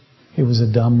 it was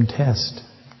a dumb test.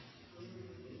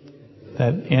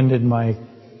 That ended my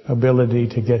ability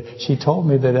to get... She told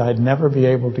me that I'd never be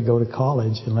able to go to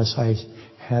college unless I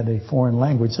had a foreign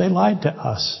language. They lied to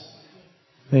us.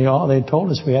 They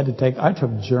told us we had to take... I took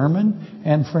German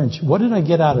and French. What did I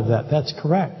get out of that? That's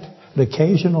correct. The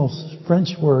occasional French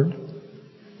word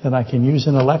that I can use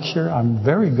in a lecture. I'm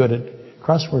very good at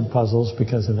crossword puzzles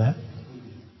because of that.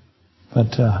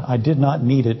 But I did not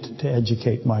need it to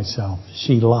educate myself.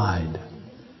 She lied.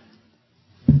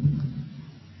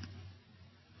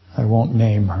 I won't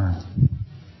name her.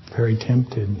 Very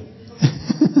tempted.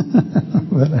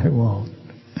 But I won't.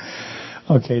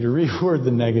 Okay, to reword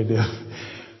the negative.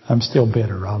 I'm still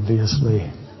bitter,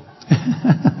 obviously.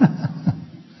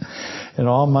 In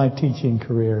all my teaching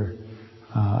career,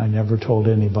 I never told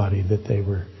anybody that they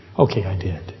were... Okay, I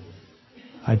did.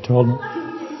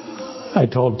 I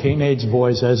told teenage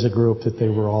boys as a group that they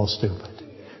were all stupid.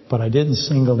 But I didn't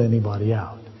single anybody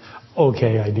out.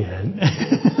 Okay, I did.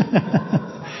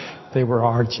 They were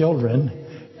our children.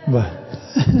 But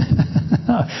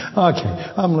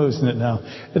okay, I'm losing it now.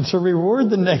 And to reword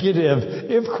the negative,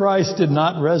 if Christ did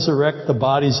not resurrect the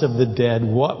bodies of the dead,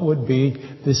 what would be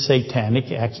the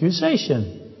satanic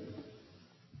accusation?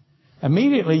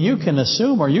 Immediately you can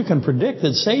assume or you can predict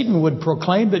that Satan would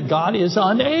proclaim that God is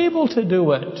unable to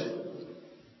do it.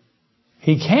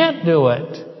 He can't do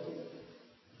it.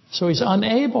 So he's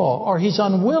unable or he's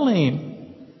unwilling.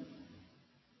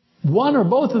 One or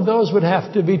both of those would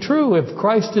have to be true if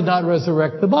Christ did not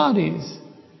resurrect the bodies.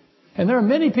 And there are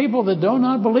many people that do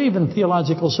not believe in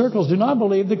theological circles, do not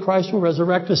believe that Christ will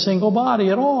resurrect a single body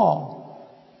at all.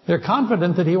 They're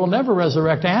confident that he will never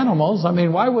resurrect animals. I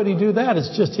mean, why would he do that?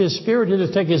 It's just his spirit. He'll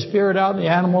just take his spirit out and the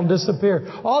animal will disappear.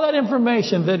 All that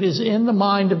information that is in the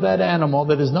mind of that animal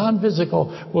that is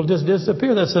non-physical will just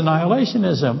disappear. That's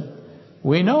annihilationism.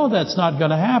 We know that's not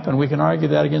going to happen. We can argue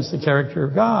that against the character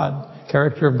of God.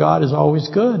 Character of God is always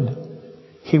good.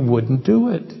 He wouldn't do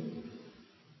it.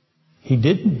 He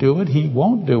didn't do it. He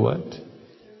won't do it.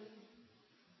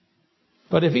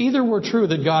 But if either were true,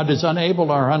 that God is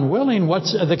unable or unwilling,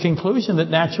 what's the conclusion that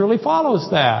naturally follows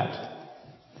that?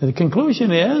 The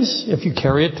conclusion is, if you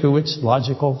carry it to its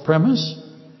logical premise,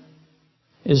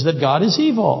 is that God is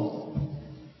evil.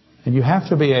 And you have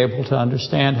to be able to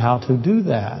understand how to do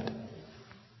that.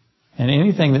 And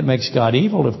anything that makes God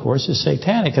evil, of course, is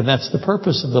satanic, and that's the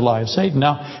purpose of the lie of Satan.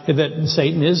 Now, that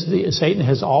Satan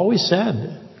has always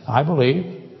said, I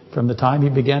believe, from the time he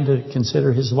began to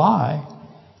consider his lie,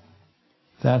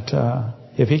 that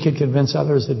if he could convince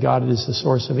others that God is the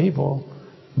source of evil,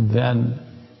 then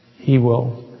he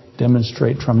will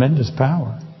demonstrate tremendous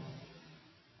power.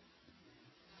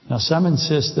 Now, some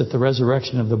insist that the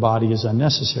resurrection of the body is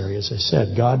unnecessary. As I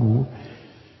said, God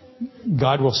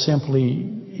will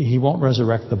simply... He won't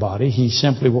resurrect the body. He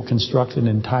simply will construct an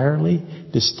entirely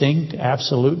distinct,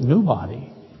 absolute new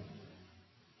body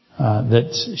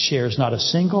that shares not a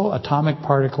single atomic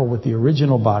particle with the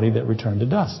original body that returned to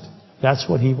dust. That's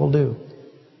what he will do.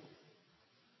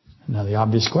 Now, the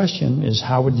obvious question is,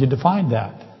 how would you define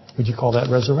that? Would you call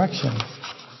that resurrection?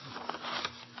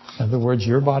 In other words,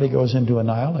 your body goes into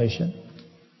annihilation,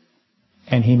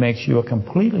 and he makes you a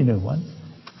completely new one,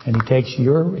 And He takes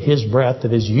His breath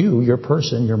that is you, your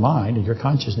person, your mind, and your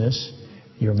consciousness,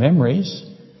 your memories,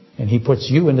 and He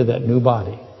puts you into that new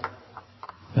body.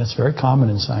 That's very common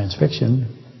in science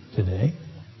fiction today.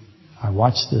 I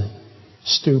watch the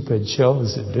stupid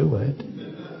shows that do it.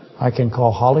 I can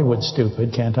call Hollywood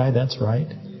stupid, can't I? That's right.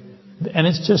 And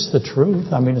it's just the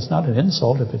truth. I mean, it's not an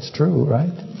insult if it's true,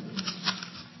 right?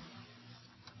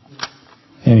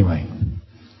 Anyway,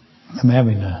 I'm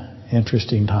having an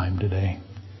interesting time today.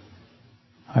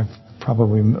 I've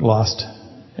probably lost...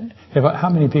 How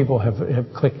many people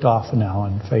have clicked off now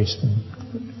on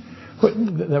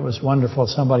Facebook? That was wonderful.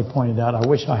 Somebody pointed out, I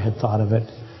wish I had thought of it,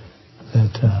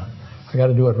 that I got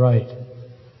to do it right.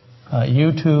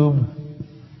 YouTube,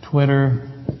 Twitter,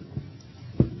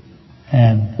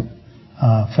 and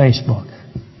Facebook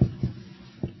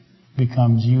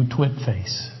becomes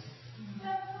YouTwitFace.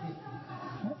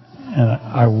 And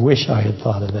I wish I had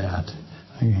thought of that,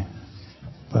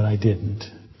 but I didn't.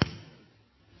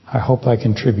 I hope I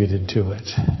contributed to it.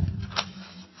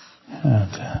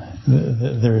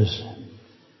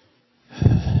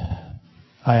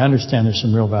 I understand there's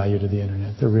some real value to the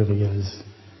internet. There really is.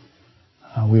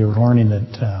 We were learning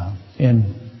that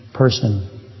in-person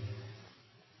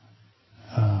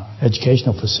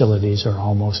educational facilities are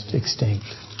almost extinct.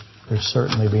 They're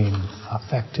certainly being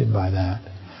affected by that.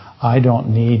 I don't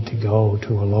need to go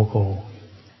to a local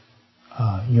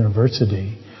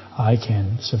university. I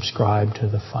can subscribe to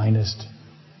the finest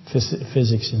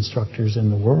physics instructors in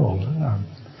the world. And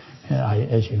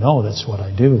as you know, that's what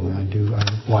I do. I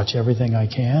watch everything I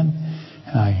can.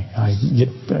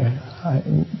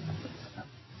 And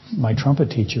my trumpet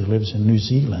teacher lives in New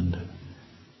Zealand.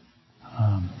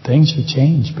 Things have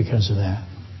changed because of that.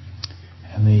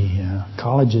 And the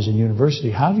colleges and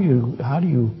university, how do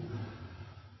you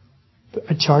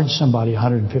charge somebody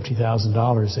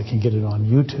 $150,000 that can get it on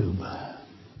YouTube?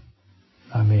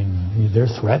 I mean, they're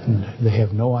threatened. They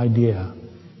have no idea.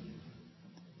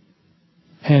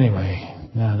 Anyway,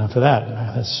 enough of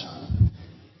that.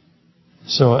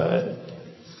 So,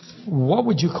 what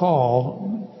would you call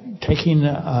taking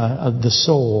the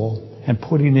soul and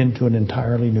putting it into an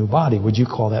entirely new body? Would you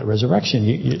call that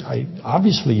resurrection?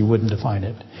 Obviously, you wouldn't define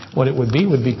it. What it would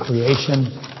be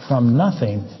creation from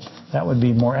nothing. That would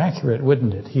be more accurate,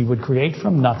 wouldn't it? He would create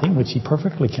from nothing, which He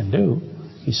perfectly can do.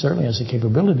 He certainly has the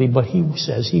capability, but He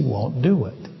says He won't do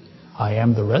it. I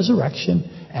am the resurrection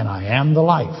and I am the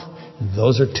life.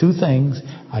 Those are two things.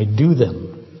 I do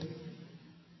them.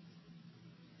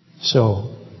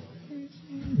 So,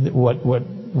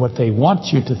 what they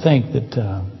want you to think that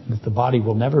the body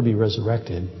will never be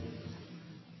resurrected,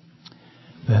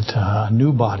 that a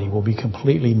new body will be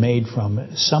completely made from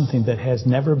something that has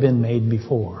never been made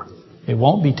before. It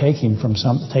won't be taken from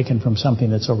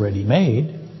something that's already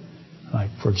made.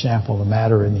 Like, for example, the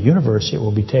matter in the universe, it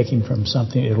will be taken from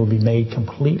something, it will be made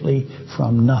completely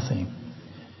from nothing.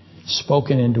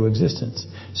 Spoken into existence.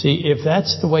 See, if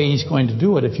that's the way He's going to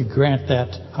do it, if you grant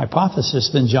that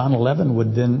hypothesis, then John 11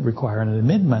 would then require an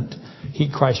amendment.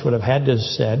 Christ would have had to have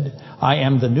said, I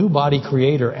am the new body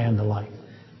creator and the life.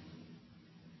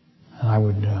 And I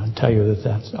would tell you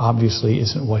that obviously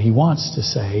isn't what He wants to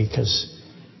say, because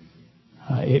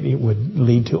it would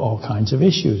lead to all kinds of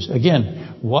issues.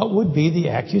 Again, what would be the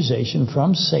accusation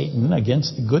from Satan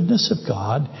against the goodness of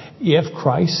God if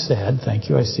Christ said, thank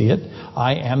you, I see it,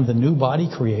 I am the new body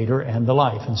creator and the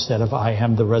life, instead of I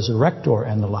am the resurrector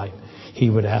and the life? He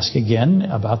would ask again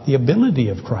about the ability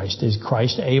of Christ. Is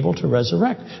Christ able to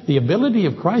resurrect? The ability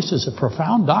of Christ is a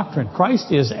profound doctrine.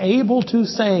 Christ is able to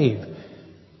save.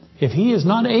 If He is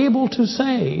not able to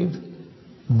save,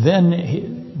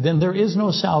 then there is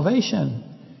no salvation.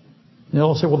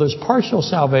 They'll say, well, there's partial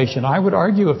salvation. I would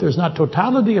argue if there's not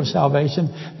totality of salvation,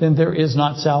 then there is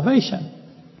not salvation.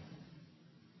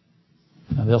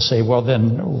 Now they'll say, well,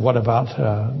 then what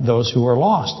about those who are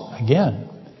lost? Again,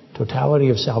 totality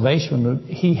of salvation,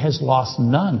 He has lost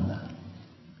none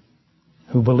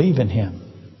who believe in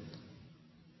Him.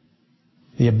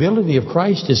 The ability of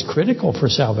Christ is critical for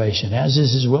salvation, as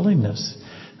is His willingness.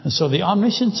 And so the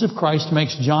omniscience of Christ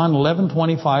makes John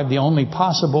 11:25 the only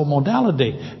possible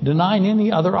modality, denying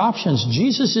any other options.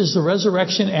 Jesus is the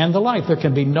resurrection and the life. There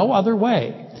can be no other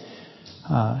way.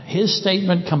 His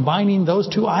statement combining those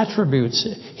two attributes,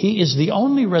 He is the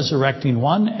only resurrecting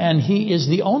one and He is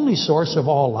the only source of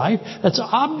all life. That's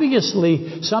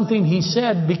obviously something He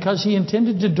said because He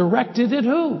intended to direct it at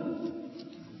who?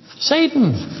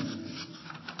 Satan.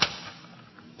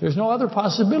 There's no other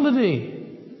possibility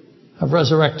of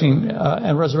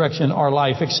resurrection our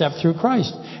life except through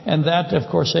Christ. And that, of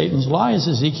course, Satan's lie is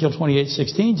Ezekiel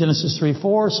 28:16, Genesis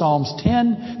 3:4, Psalms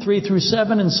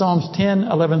 10:3-7, and Psalms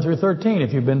 10:11-13.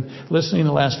 If you've been listening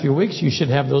the last few weeks, you should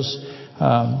have those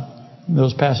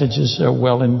passages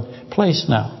well in place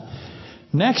now.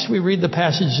 Next, we read the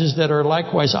passages that are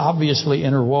likewise obviously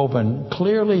interwoven,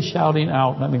 clearly shouting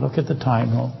out. Let me look at the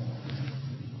time.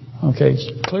 Okay,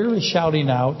 clearly shouting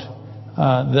out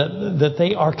that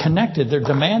they are connected. They're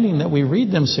demanding that we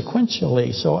read them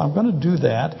sequentially. So I'm going to do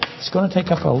that. It's going to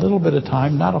take up a little bit of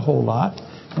time, not a whole lot.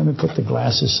 Let me put the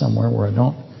glasses somewhere where I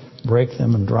don't break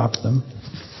them and drop them.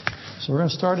 So we're going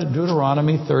to start at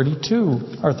Deuteronomy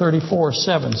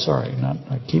 34:7. Sorry,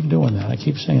 I keep doing that. I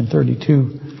keep saying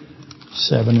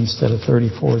 32:7 instead of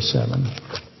 34:7.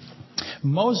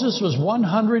 Moses was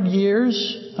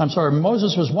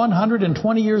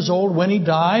 120 years old when he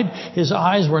died. His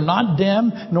eyes were not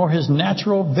dim, nor his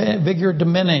natural vigor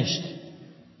diminished.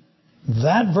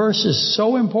 That verse is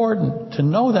so important to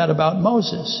know that about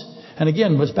Moses. And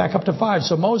again, let's back up to 5.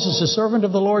 So Moses, the servant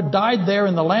of the Lord, died there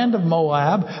in the land of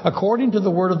Moab, according to the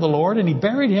word of the Lord, and he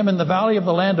buried him in the valley of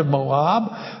the land of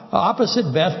Moab,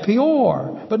 opposite Beth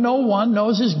Peor. But no one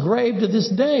knows his grave to this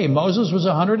day. Moses was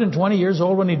 120 years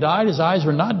old when he died. His eyes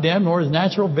were not dim, nor his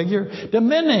natural vigor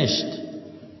diminished.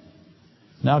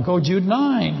 Now go Jude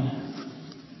 9.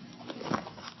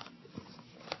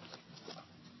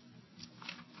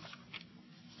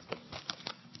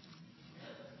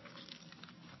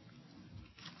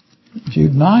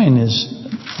 Jude 9 is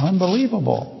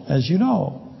unbelievable, as you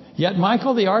know. Yet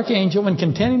Michael the archangel, when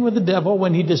contending with the devil,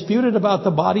 when he disputed about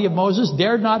the body of Moses,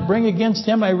 dared not bring against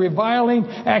him a reviling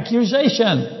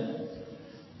accusation.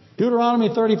 Deuteronomy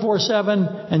 34:7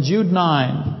 and Jude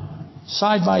 9,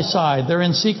 side by side. They're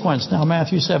in sequence. Now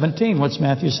Matthew 17. What's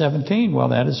Matthew 17? Well,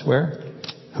 that is where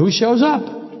who shows up?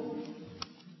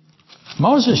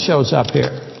 Moses shows up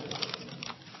here.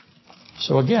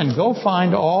 So again, go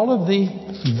find all of the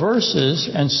verses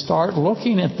and start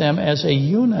looking at them as a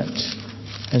unit,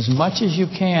 as much as you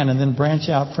can, and then branch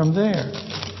out from there.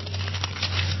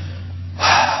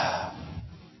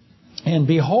 And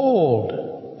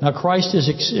behold, now Christ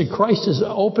is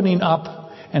opening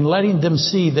up and letting them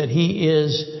see that He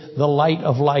is the light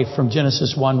of life from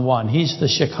Genesis 1:1. He's the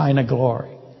Shekinah glory.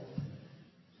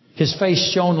 His face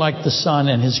shone like the sun,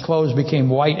 and his clothes became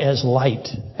white as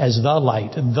light, as the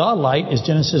light. The light is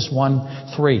Genesis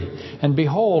 1:3. And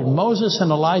behold, Moses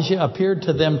and Elijah appeared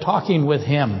to them talking with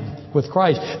him, with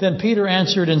Christ. Then Peter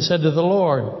answered and said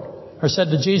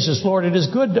to Jesus, Lord, it is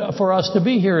good for us to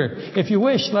be here. If you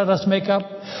wish, let us make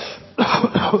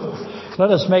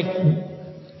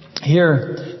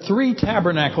here 3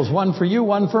 tabernacles, one for you,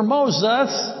 one for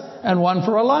Moses, and one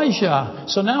for Elijah.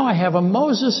 So now I have a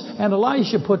Moses and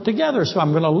Elijah put together. So I'm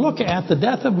going to look at the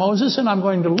death of Moses, and I'm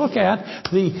going to look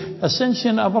at the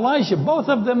ascension of Elijah. Both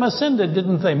of them ascended,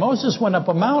 didn't they? Moses went up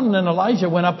a mountain and Elijah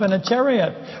went up in a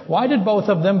chariot. Why did both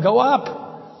of them go up?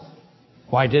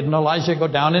 Why didn't Elijah go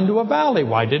down into a valley?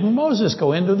 Why didn't Moses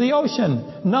go into the ocean?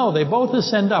 No, they both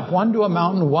ascend up, one to a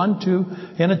mountain, one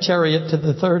in a chariot to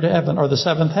the 3rd heaven or the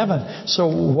 7th heaven. So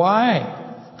why?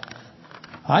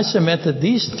 I submit that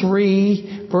these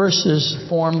 3 verses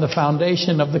form the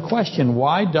foundation of the question,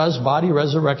 why does body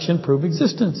resurrection prove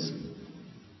existence?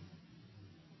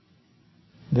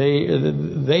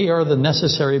 They are the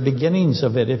necessary beginnings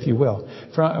of it, if you will.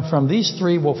 From these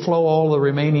 3 will flow all the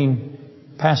remaining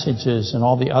passages and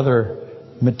all the other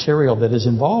material that is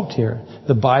involved here.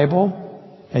 The Bible,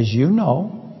 as you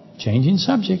know, changing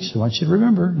subjects, I want you to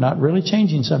remember, not really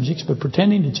changing subjects, but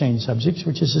pretending to change subjects,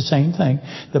 which is the same thing.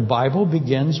 The Bible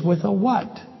begins with a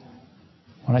what?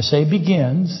 When I say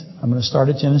begins, I'm going to start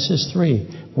at Genesis 3,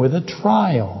 with a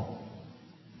trial.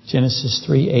 Genesis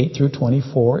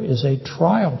 3:8-24 is a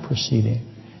trial proceeding.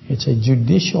 It's a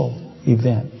judicial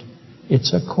event.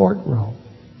 It's a courtroom.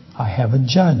 I have a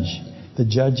judge. The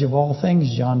judge of all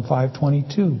things, John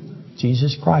 5:22,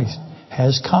 Jesus Christ,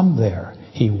 has come there.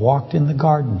 He walked in the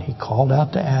garden. He called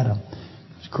out to Adam.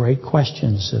 There's great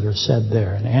questions that are said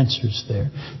there and answers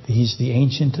there. He's the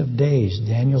Ancient of Days.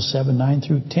 Daniel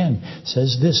 7:9-10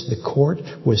 says this, the court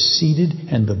was seated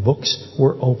and the books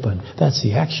were open. That's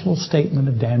the actual statement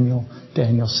of Daniel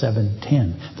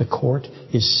 7:10. The court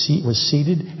was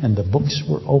seated and the books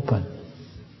were open.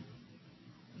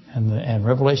 And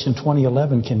Revelation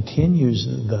 20:11 continues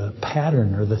the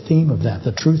pattern or the theme of that,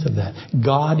 the truth of that.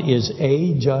 God is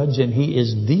a judge and He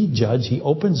is the judge. He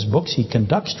opens books. He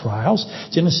conducts trials.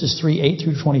 Genesis 3:8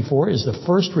 through 24 is the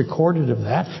first recorded of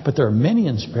that, but there are many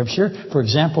in Scripture. For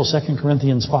example, 2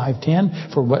 Corinthians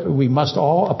 5:10, for we must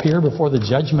all appear before the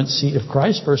judgment seat of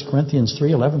Christ. 1 Corinthians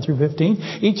 3:11 through 15.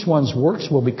 Each one's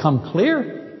works will become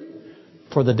clear,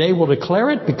 for the day will declare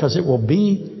it, because it will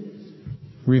be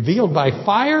revealed by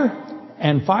fire,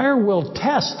 and fire will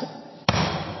test.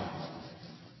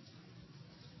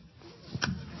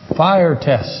 Fire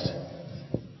test.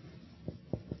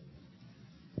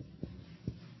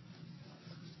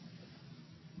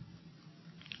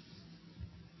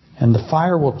 And the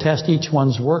fire will test each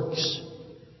one's works.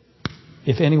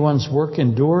 If anyone's work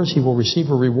endures, he will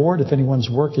receive a reward. If anyone's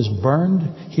work is burned,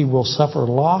 he will suffer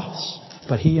loss,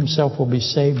 but he himself will be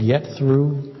saved, yet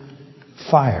through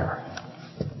fire.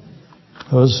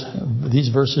 These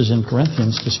verses in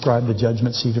Corinthians describe the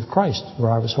judgment seat of Christ,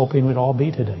 where I was hoping we'd all be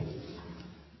today.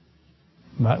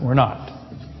 But we're not.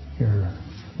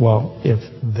 Well, if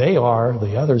they are,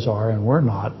 the others are, and we're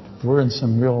not, we're in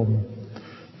some real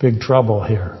big trouble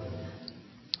here.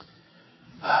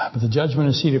 But the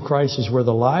judgment seat of Christ is where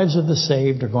the lives of the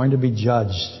saved are going to be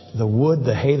judged. The wood,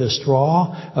 the hay, the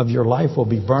straw of your life will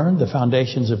be burned. The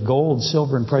foundations of gold,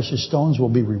 silver, and precious stones will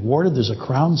be rewarded. There's a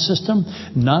crown system.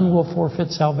 None will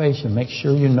forfeit salvation. Make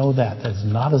sure you know that. That's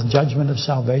not a judgment of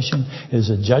salvation. It is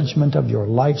a judgment of your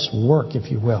life's work, if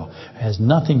you will. It has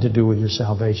nothing to do with your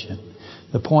salvation.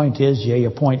 The point is, yea,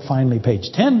 a point finally,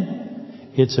 page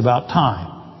 10. It's about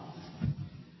time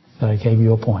that I gave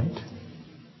you a point.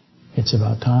 It's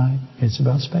about time. It's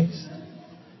about space.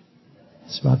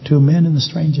 It's about two men in the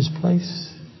strangest place.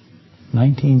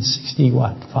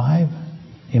 1965.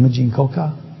 Imogen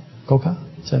Coca?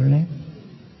 Is that her name?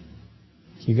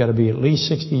 You got to be at least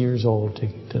 60 years old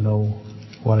to know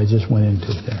what I just went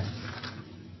into there.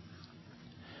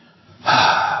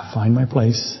 Find my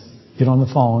place. Get on the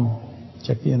phone.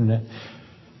 Check the internet.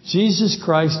 Jesus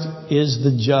Christ is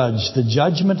the judge. The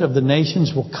judgment of the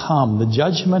nations will come. The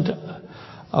judgment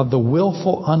of the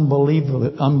willful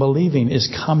unbelieving is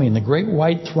coming. The great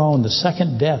white throne, the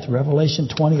second death, Revelation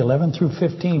 20:11 through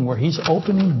 15, where He's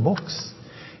opening books.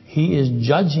 He is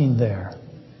judging there.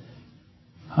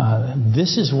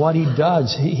 This is what He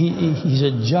does. He's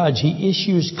a judge. He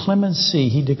issues clemency.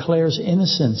 He declares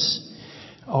innocence,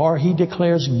 or He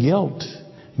declares guilt.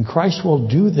 And Christ will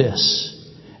do this.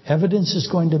 Evidence is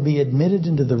going to be admitted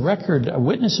into the record.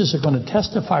 Witnesses are going to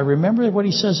testify. Remember what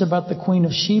He says about the Queen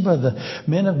of Sheba, the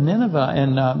men of Nineveh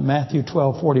in Matthew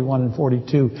 12:41 and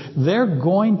 42. They're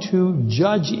going to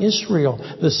judge Israel.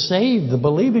 The saved, the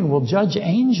believing, will judge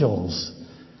angels.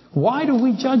 Why do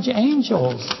we judge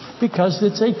angels? Because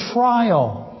it's a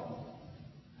trial.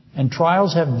 And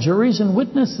trials have juries and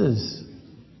witnesses.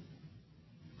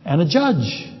 And a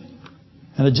judge.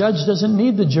 And a judge doesn't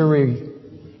need the jury.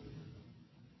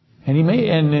 And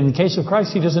in the case of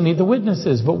Christ, He doesn't need the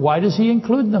witnesses. But why does He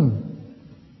include them?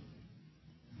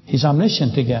 He's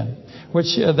omniscient again.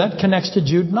 Which that connects to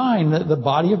Jude 9, the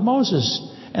body of Moses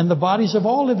and the bodies of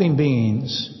all living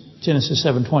beings. Genesis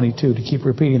 7:22, to keep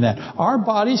repeating that. Our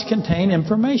bodies contain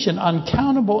information,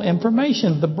 uncountable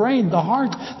information. The brain, the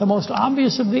heart, the most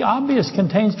obvious of the obvious,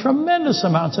 contains tremendous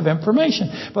amounts of information.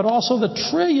 But also the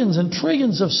trillions and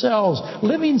trillions of cells,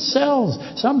 living cells.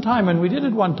 Sometime, and we did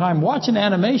it one time, watch an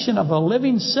animation of a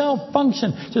living cell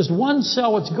function. Just one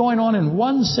cell, what's going on in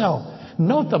one cell.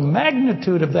 Note the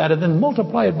magnitude of that, and then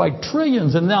multiply it by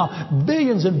trillions, and now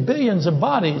billions and billions of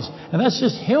bodies. And that's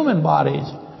just human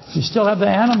bodies. You still have the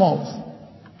animals.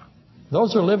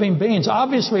 Those are living beings.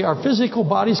 Obviously, our physical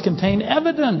bodies contain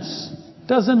evidence,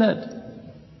 doesn't it?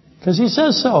 Because He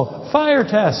says so. Fire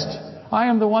test. I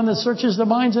am the one that searches the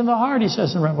minds and the heart, He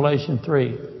says in Revelation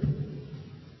 3.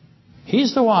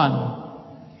 He's the one.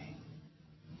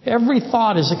 Every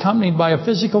thought is accompanied by a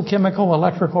physical, chemical,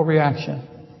 electrical reaction.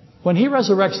 When He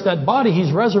resurrects that body,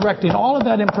 He's resurrecting all of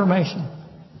that information.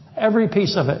 Every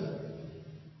piece of it.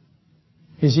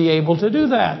 Is He able to do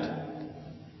that?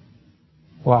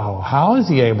 Wow, how is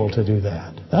He able to do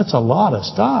that? That's a lot of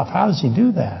stuff. How does He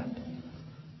do that?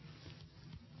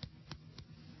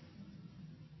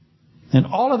 And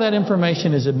all of that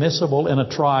information is admissible in a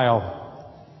trial.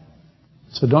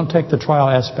 So don't take the trial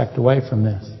aspect away from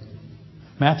this.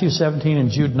 Matthew 17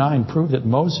 and Jude 9 prove that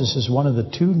Moses is one of the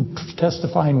two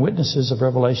testifying witnesses of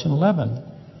Revelation 11.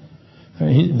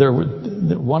 He's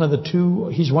one of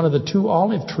the two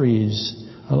olive trees.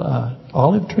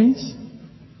 Olive trees?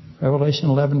 Revelation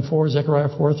 11:4, Zechariah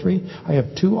 4:3. I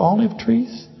have two olive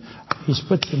trees. He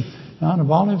split the Mount of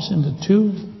Olives into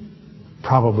two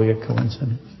Probably a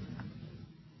coincidence.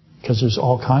 Because there's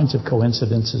all kinds of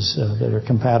coincidences that are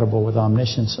compatible with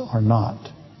omniscience or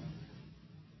not.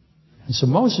 And so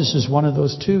Moses is one of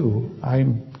those two.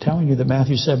 I'm telling you that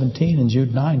Matthew 17 and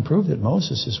Jude 9 prove that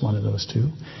Moses is one of those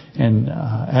two. And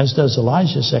as does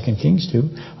Elijah, 2 Kings 2.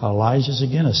 Elijah's,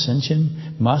 again,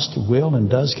 ascension must, will, and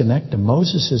does connect to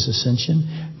Moses' ascension.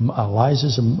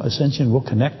 Elijah's ascension will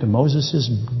connect to Moses'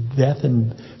 death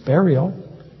and burial.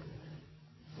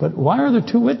 But why are there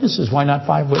 2 witnesses? Why not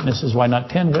 5 witnesses? Why not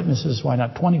 10 witnesses? Why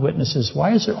not 20 witnesses?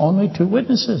 Why is there only 2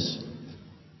 witnesses?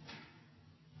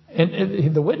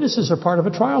 And the witnesses are part of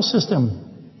a trial system.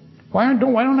 Why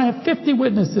don't I have 50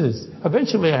 witnesses?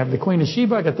 Eventually I have the Queen of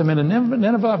Sheba, I got the men of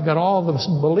Nineveh, I've got all the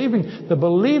believing. The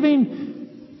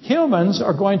believing humans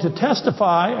are going to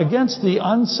testify against the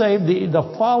unsaved,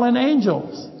 the fallen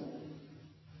angels.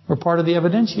 We're part of the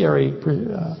evidentiary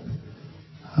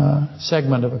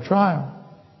segment of a trial.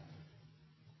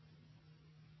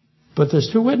 But there's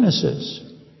 2 witnesses.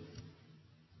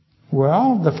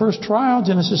 Well, the first trial,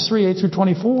 Genesis 3, 8 through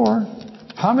 24,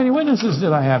 how many witnesses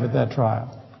did I have at that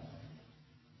trial?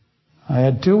 I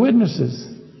had 2 witnesses.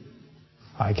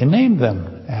 I can name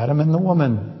them. Adam and the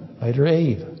woman, later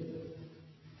Eve.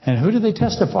 And who did they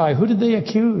testify? Who did they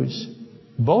accuse?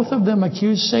 Both of them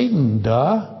accused Satan.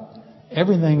 Duh.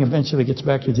 Everything eventually gets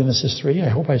back to Genesis 3. I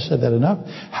hope I said that enough.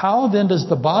 How then does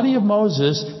the body of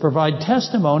Moses provide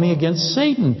testimony against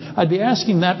Satan? I'd be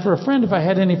asking that for a friend if I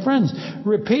had any friends.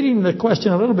 Repeating the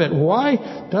question a little bit. Why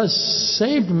does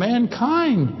saved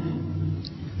mankind?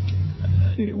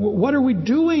 What are we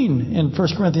doing in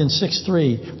 1 Corinthians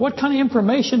 6:3? What kind of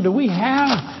information do we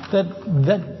have that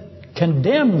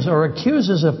condemns or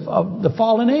accuses of the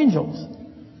fallen angels?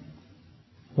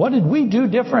 What did we do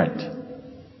different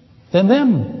than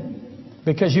them?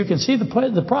 Because you can see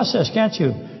the process, can't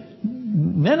you?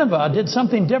 Nineveh did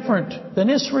something different than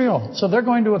Israel. So they're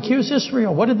going to accuse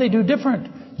Israel. What did they do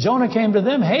different? Jonah came to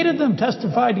them, hated them,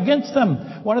 testified against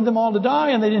them, wanted them all to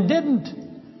die, and they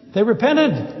didn't. They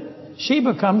repented.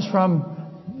 Sheba comes from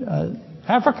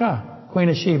Africa, Queen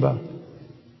of Sheba.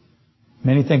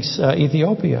 Many think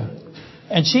Ethiopia.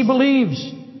 And she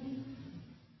believes.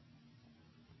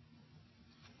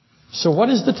 So what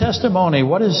is the testimony?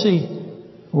 Why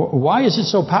is it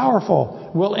so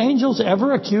powerful? Will angels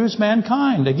ever accuse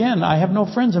mankind? Again, I have no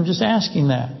friends. I'm just asking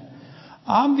that.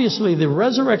 Obviously, the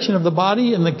resurrection of the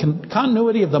body and the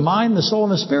continuity of the mind, the soul,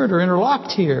 and the spirit are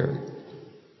interlocked here.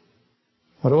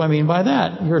 What do I mean by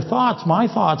that? Your thoughts, my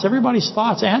thoughts, everybody's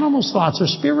thoughts, animals' thoughts are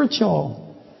spiritual.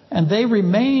 And they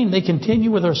remain, they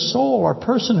continue with our soul. Our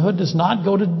personhood does not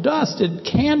go to dust. It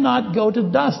cannot go to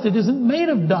dust. It isn't made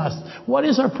of dust. What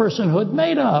is our personhood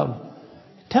made of?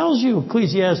 It tells you,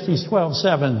 Ecclesiastes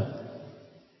 12:7.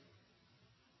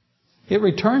 It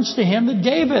returns to him that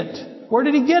gave it. Where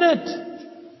did he get it?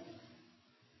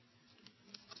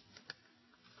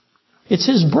 It's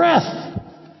his breath.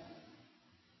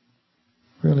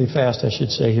 Really fast, I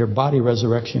should say here, body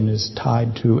resurrection is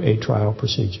tied to a trial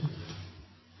procedure.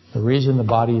 The reason the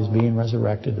body is being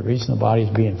resurrected, the reason the body is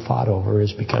being fought over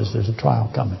is because there's a trial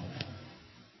coming.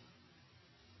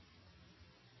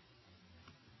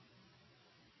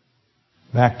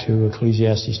 Back to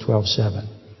Ecclesiastes 12:7.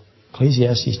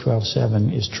 Ecclesiastes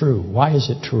 12:7 is true. Why is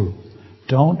it true?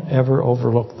 Don't ever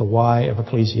overlook the why of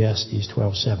Ecclesiastes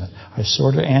 12:7. I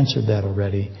sort of answered that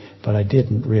already, but I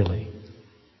didn't really.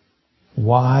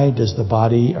 Why does the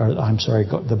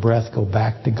breath go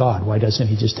back to God? Why doesn't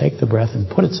he just take the breath and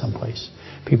put it someplace?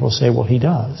 People say, well, he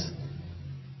does.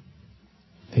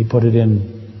 He put it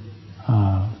in,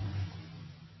 come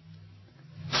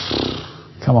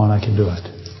on, I can do it.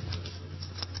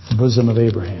 The bosom of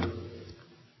Abraham.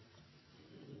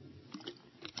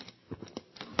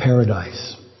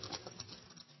 Paradise.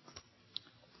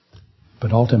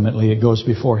 But ultimately it goes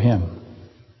before him.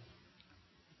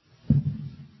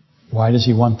 Why does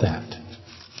he want that?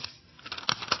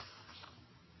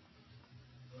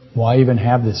 Why even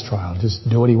have this trial? Just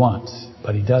do what he wants.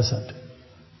 But he doesn't.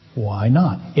 Why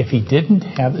not? If he didn't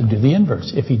have, do the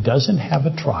inverse. If he doesn't have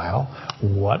a trial,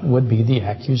 what would be the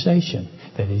accusation?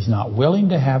 That he's not willing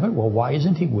to have it. Well, why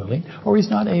isn't he willing? Or he's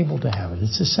not able to have it.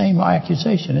 It's the same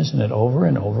accusation, isn't it? Over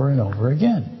and over and over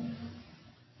again.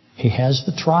 He has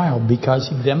the trial because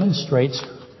he demonstrates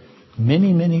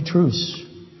many, many truths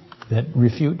that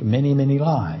refute many, many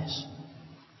lies.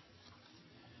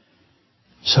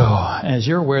 So, as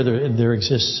you're aware, there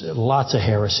exists lots of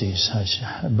heresies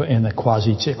in the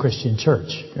quasi-Christian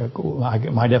church.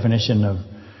 My definition of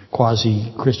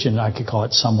quasi-Christian, I could call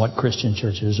it somewhat Christian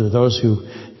churches, are those who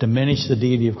diminish the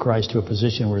deity of Christ to a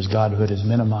position where his godhood is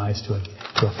minimized to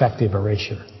effective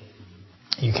erasure.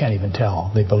 You can't even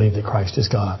tell. They believe that Christ is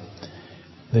God.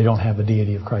 They don't have a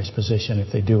deity of Christ's position.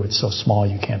 If they do, it's so small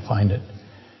you can't find it.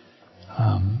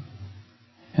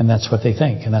 And that's what they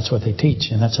think, and that's what they teach,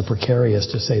 and that's a precarious,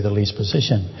 to say the least,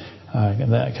 position.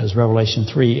 Because Revelation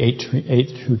 3,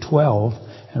 8 through 12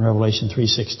 and Revelation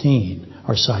 3:16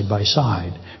 are side by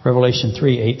side. Revelation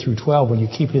 3, 8 through 12, when you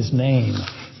keep His name,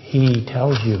 He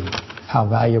tells you how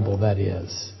valuable that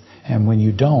is. And when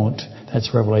you don't,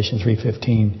 that's Revelation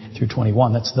 3:15 through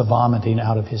 21. That's the vomiting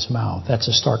out of His mouth. That's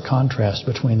a stark contrast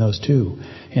between those two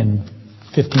in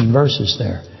 15 verses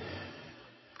there.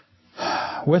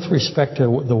 With respect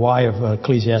to the why of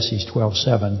Ecclesiastes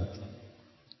 12:7,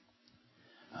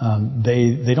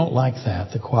 they don't like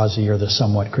that, the quasi or the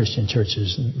somewhat Christian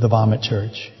churches, the vomit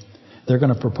church. They're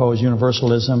going to propose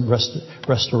universalism,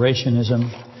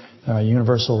 restorationism,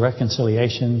 universal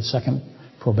reconciliation, second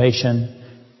probation.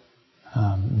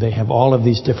 They have all of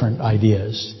these different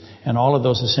ideas. And all of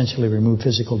those essentially remove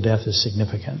physical death as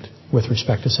significant with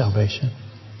respect to salvation.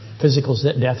 Physical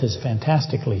death is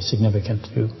fantastically significant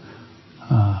to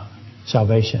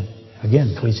salvation.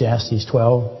 Again, Ecclesiastes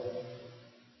 12,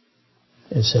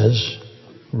 it says,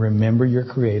 remember your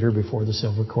Creator before the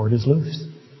silver cord is loosed.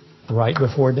 Right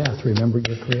before death, remember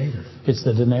your Creator. It's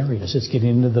the denarius. It's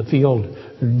getting into the field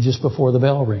just before the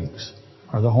bell rings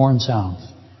or the horn sounds.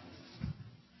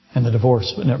 And the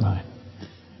divorce, but never mind.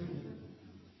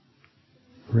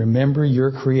 Remember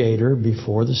your Creator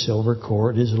before the silver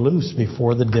cord is loosed,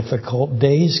 before the difficult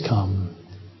days come.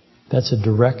 That's a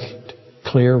direct,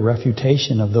 clear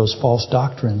refutation of those false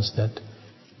doctrines that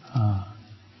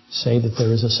say that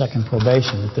there is a second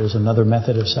probation, that there's another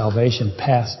method of salvation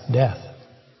past death.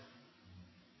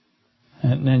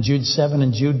 And then Jude 7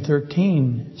 and Jude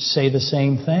 13 say the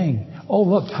same thing. Oh,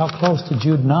 look, how close to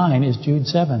Jude 9 is Jude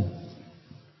 7.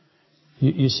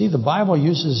 You see, the Bible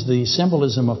uses the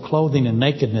symbolism of clothing and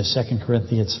nakedness, 2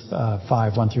 Corinthians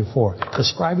 5, 1 through 4,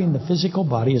 describing the physical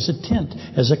body as a tent,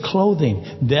 as a clothing.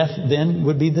 Death then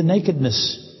would be the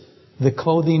nakedness, the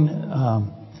clothing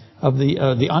of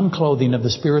the unclothing of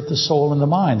the spirit, the soul, and the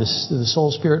mind. The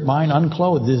soul, spirit, mind,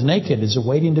 unclothed, is naked, is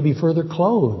awaiting to be further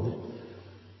clothed.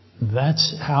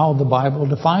 That's how the Bible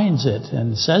defines it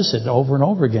and says it over and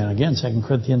over again. Again, 2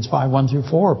 Corinthians 5, 1 through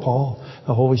 4, Paul,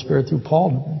 the Holy Spirit through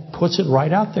Paul, puts it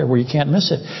right out there where you can't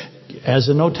miss it. As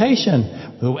a notation,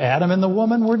 Adam and the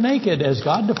woman were naked, as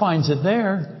God defines it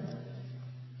there.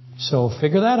 So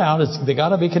figure that out. They got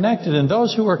to be connected. And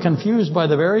those who are confused by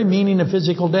the very meaning of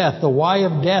physical death, the why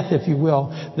of death, if you will,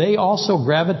 they also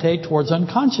gravitate towards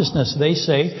unconsciousness. They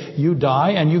say you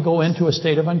die and you go into a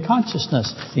state of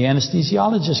unconsciousness. The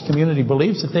anesthesiologist community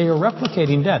believes that they are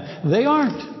replicating death. They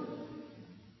aren't.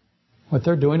 What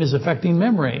they're doing is affecting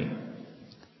memory.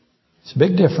 It's a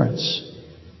big difference.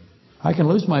 I can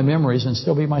lose my memories and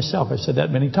still be myself. I've said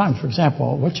that many times. For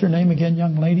example, what's your name again,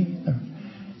 young lady?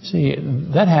 See,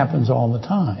 that happens all the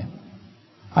time.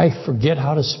 I forget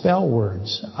how to spell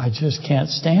words. I just can't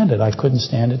stand it. I couldn't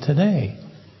stand it today.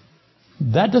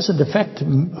 That doesn't affect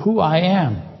who I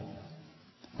am,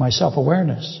 my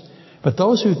self-awareness. But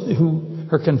those who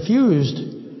are confused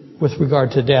with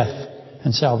regard to death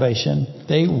and salvation,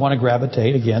 they want to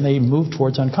gravitate, again, they move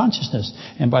towards unconsciousness.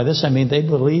 And by this I mean they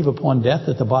believe upon death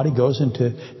that the body goes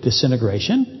into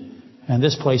disintegration, and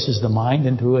this places the mind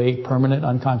into a permanent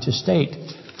unconscious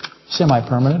state.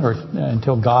 Semi-permanent, or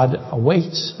until God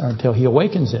awaits, or until He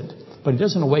awakens it. But He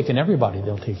doesn't awaken everybody,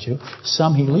 they'll teach you.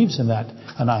 Some He leaves in that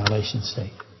annihilation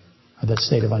state, or that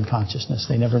state of unconsciousness.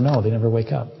 They never know, they never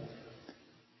wake up.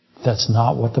 That's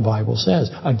not what the Bible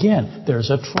says. Again, there's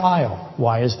a trial.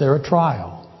 Why is there a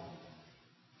trial?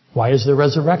 Why is there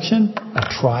resurrection? A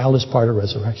trial is part of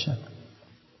resurrection.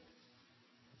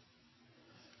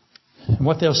 And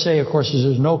what they'll say, of course, is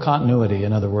there's no continuity.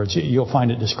 In other words, you'll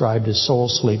find it described as soul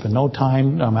sleep. And no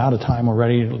time, I'm out of time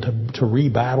already to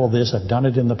rebattle this. I've done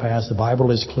it in the past. The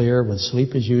Bible is clear. When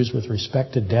sleep is used with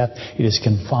respect to death, it is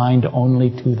confined only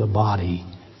to the body.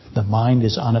 The mind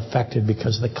is unaffected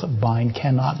because the mind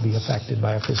cannot be affected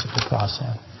by a physical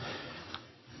process.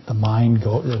 The mind,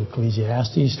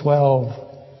 Ecclesiastes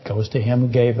 12, goes to Him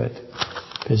who gave it.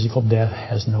 Physical death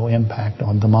has no impact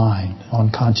on the mind,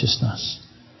 on consciousness.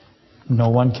 No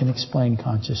one can explain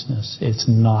consciousness. It's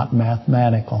not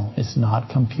mathematical. It's not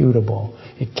computable.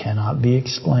 It cannot be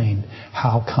explained.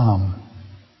 How come?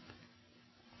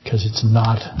 Because it's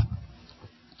not.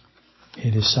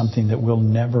 It is something that we'll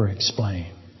never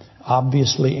explain.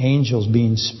 Obviously, angels,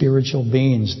 being spiritual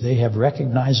beings, they have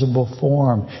recognizable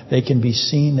form. They can be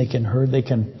seen, they can heard, they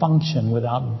can function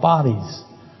without bodies.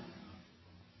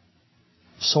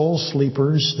 Soul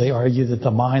sleepers, they argue that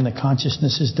the mind, the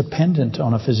consciousness is dependent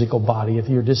on a physical body. If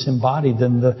you're disembodied,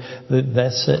 then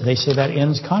they say that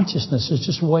ends consciousness. There's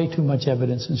just way too much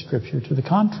evidence in Scripture to the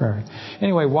contrary.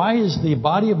 Anyway, why is the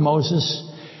body of Moses...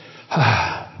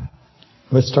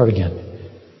 Let's start again.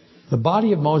 The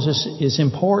body of Moses is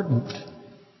important.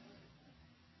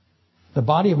 The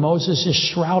body of Moses is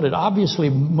shrouded.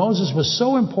 Obviously, Moses was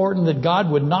so important that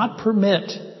God would not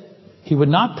permit... He would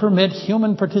not permit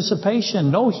human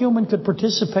participation. No human could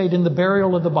participate in the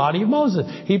burial of the body of Moses.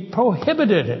 He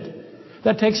prohibited it.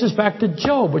 That takes us back to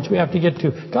Job, which we have to get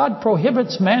to. God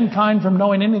prohibits mankind from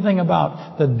knowing anything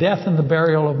about the death and the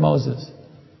burial of Moses.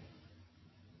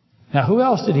 Now, who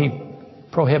else did He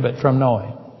prohibit from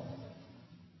knowing?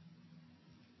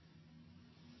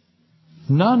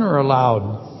 None are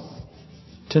allowed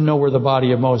to know where the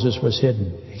body of Moses was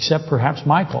hidden, except perhaps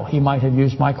Michael. He might have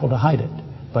used Michael to hide it.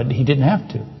 But he didn't have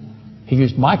to. He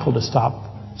used Michael to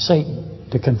stop Satan,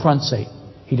 to confront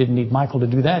Satan. He didn't need Michael to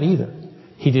do that either.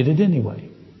 He did it anyway.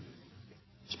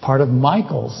 It's part of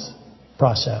Michael's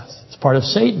process. It's part of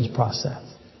Satan's process.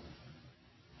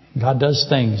 God does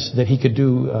things that He could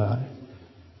do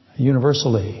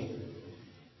universally.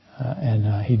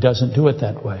 And He doesn't do it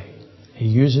that way. He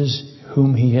uses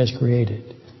whom He has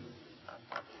created.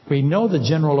 We know the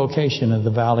general location of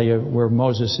the valley where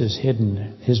Moses is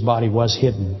hidden. His body was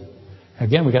hidden.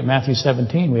 Again, we got Matthew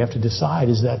 17. We have to decide,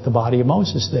 is that the body of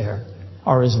Moses there?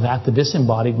 Or is that the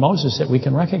disembodied Moses that we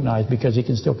can recognize because he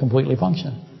can still completely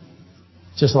function?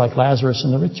 Just like Lazarus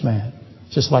and the rich man.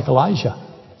 Just like Elijah.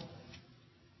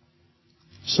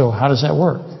 So how does that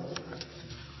work?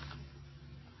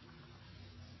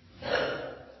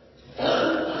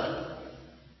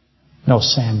 No,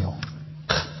 Samuel.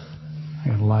 I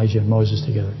got Elijah and Moses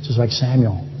together. Just like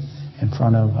Samuel in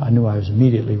front of... I knew I was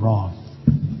immediately wrong.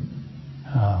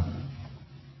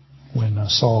 When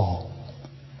Saul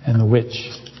and the witch,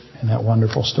 in that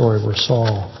wonderful story where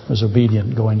Saul was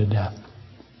obedient going to death.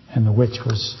 And the witch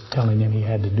was telling him he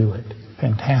had to do it.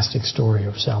 Fantastic story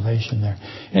of salvation there.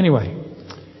 Anyway,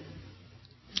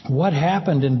 what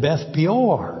happened in Beth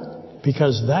Peor?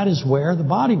 Because that is where the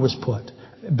body was put.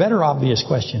 Better obvious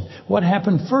question. What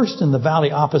happened first in the valley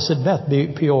opposite Beth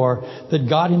Peor that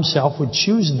God Himself would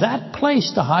choose that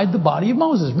place to hide the body of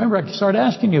Moses? Remember, I started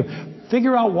asking you,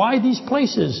 figure out why these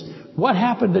places. What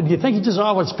happened? Do you think He just,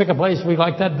 let's pick a place we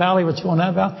like that valley, let's go in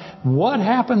that valley? What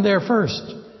happened there first?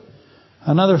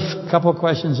 Another couple of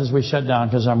questions as we shut down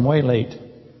because I'm way late.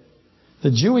 The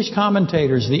Jewish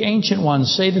commentators, the ancient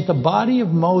ones, say that the body of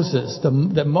Moses,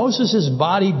 that Moses'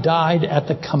 body died at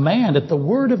the command, at the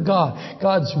word of God.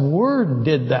 God's word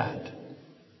did that.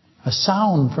 A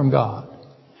sound from God.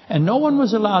 And no one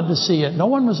was allowed to see it. No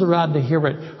one was allowed to hear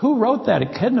it. Who wrote that?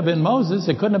 It couldn't have been Moses.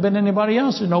 It couldn't have been anybody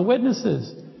else. There's no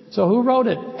witnesses. So who wrote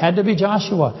it? Had to be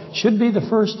Joshua. Should be the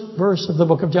first verse of the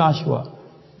book of Joshua.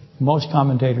 Most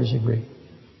commentators agree.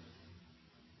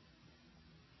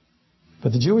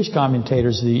 But the Jewish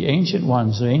commentators, the ancient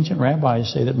ones, the ancient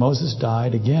rabbis say that Moses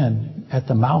died again at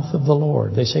the mouth of the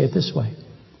Lord. They say it this way.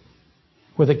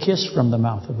 With a kiss from the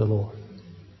mouth of the Lord.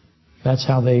 That's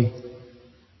how they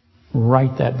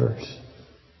write that verse.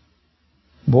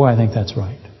 Boy, I think that's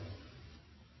right.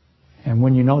 And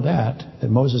when you know that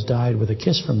Moses died with a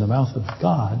kiss from the mouth of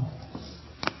God,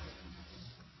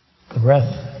 the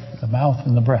breath, the mouth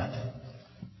and the breath,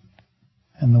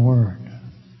 and the word.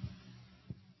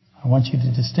 I want you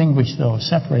to distinguish those,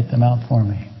 separate them out for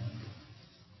me.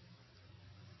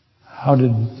 How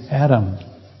did Adam,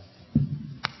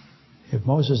 if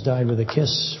Moses died with a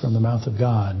kiss from the mouth of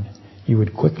God, you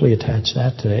would quickly attach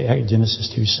that to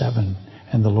Genesis 2:7.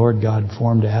 And the Lord God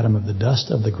formed Adam of the dust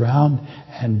of the ground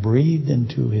and breathed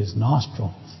into his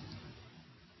nostrils.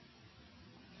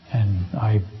 And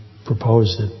I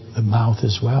propose that the mouth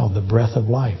as well, the breath of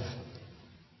life.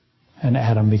 And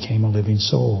Adam became a living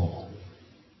soul.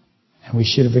 And we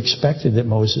should have expected that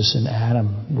Moses and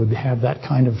Adam would have that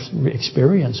kind of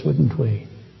experience, wouldn't we?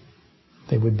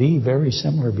 They would be very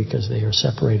similar because they are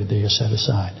separated, they are set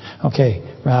aside. Okay,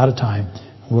 we're out of time.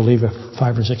 We'll leave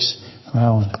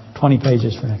 20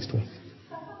 pages for next week.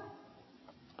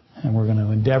 And we're going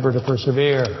to endeavor to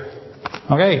persevere.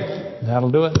 Okay,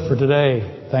 that'll do it for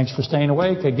today. Thanks for staying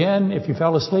awake. Again, if you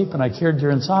fell asleep and I cured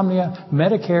your insomnia,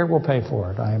 Medicare will pay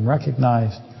for it. I am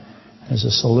recognized as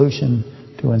a solution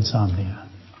to insomnia.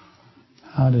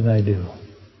 How did I do?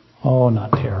 Oh,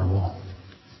 not terrible.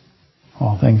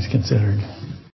 All things considered.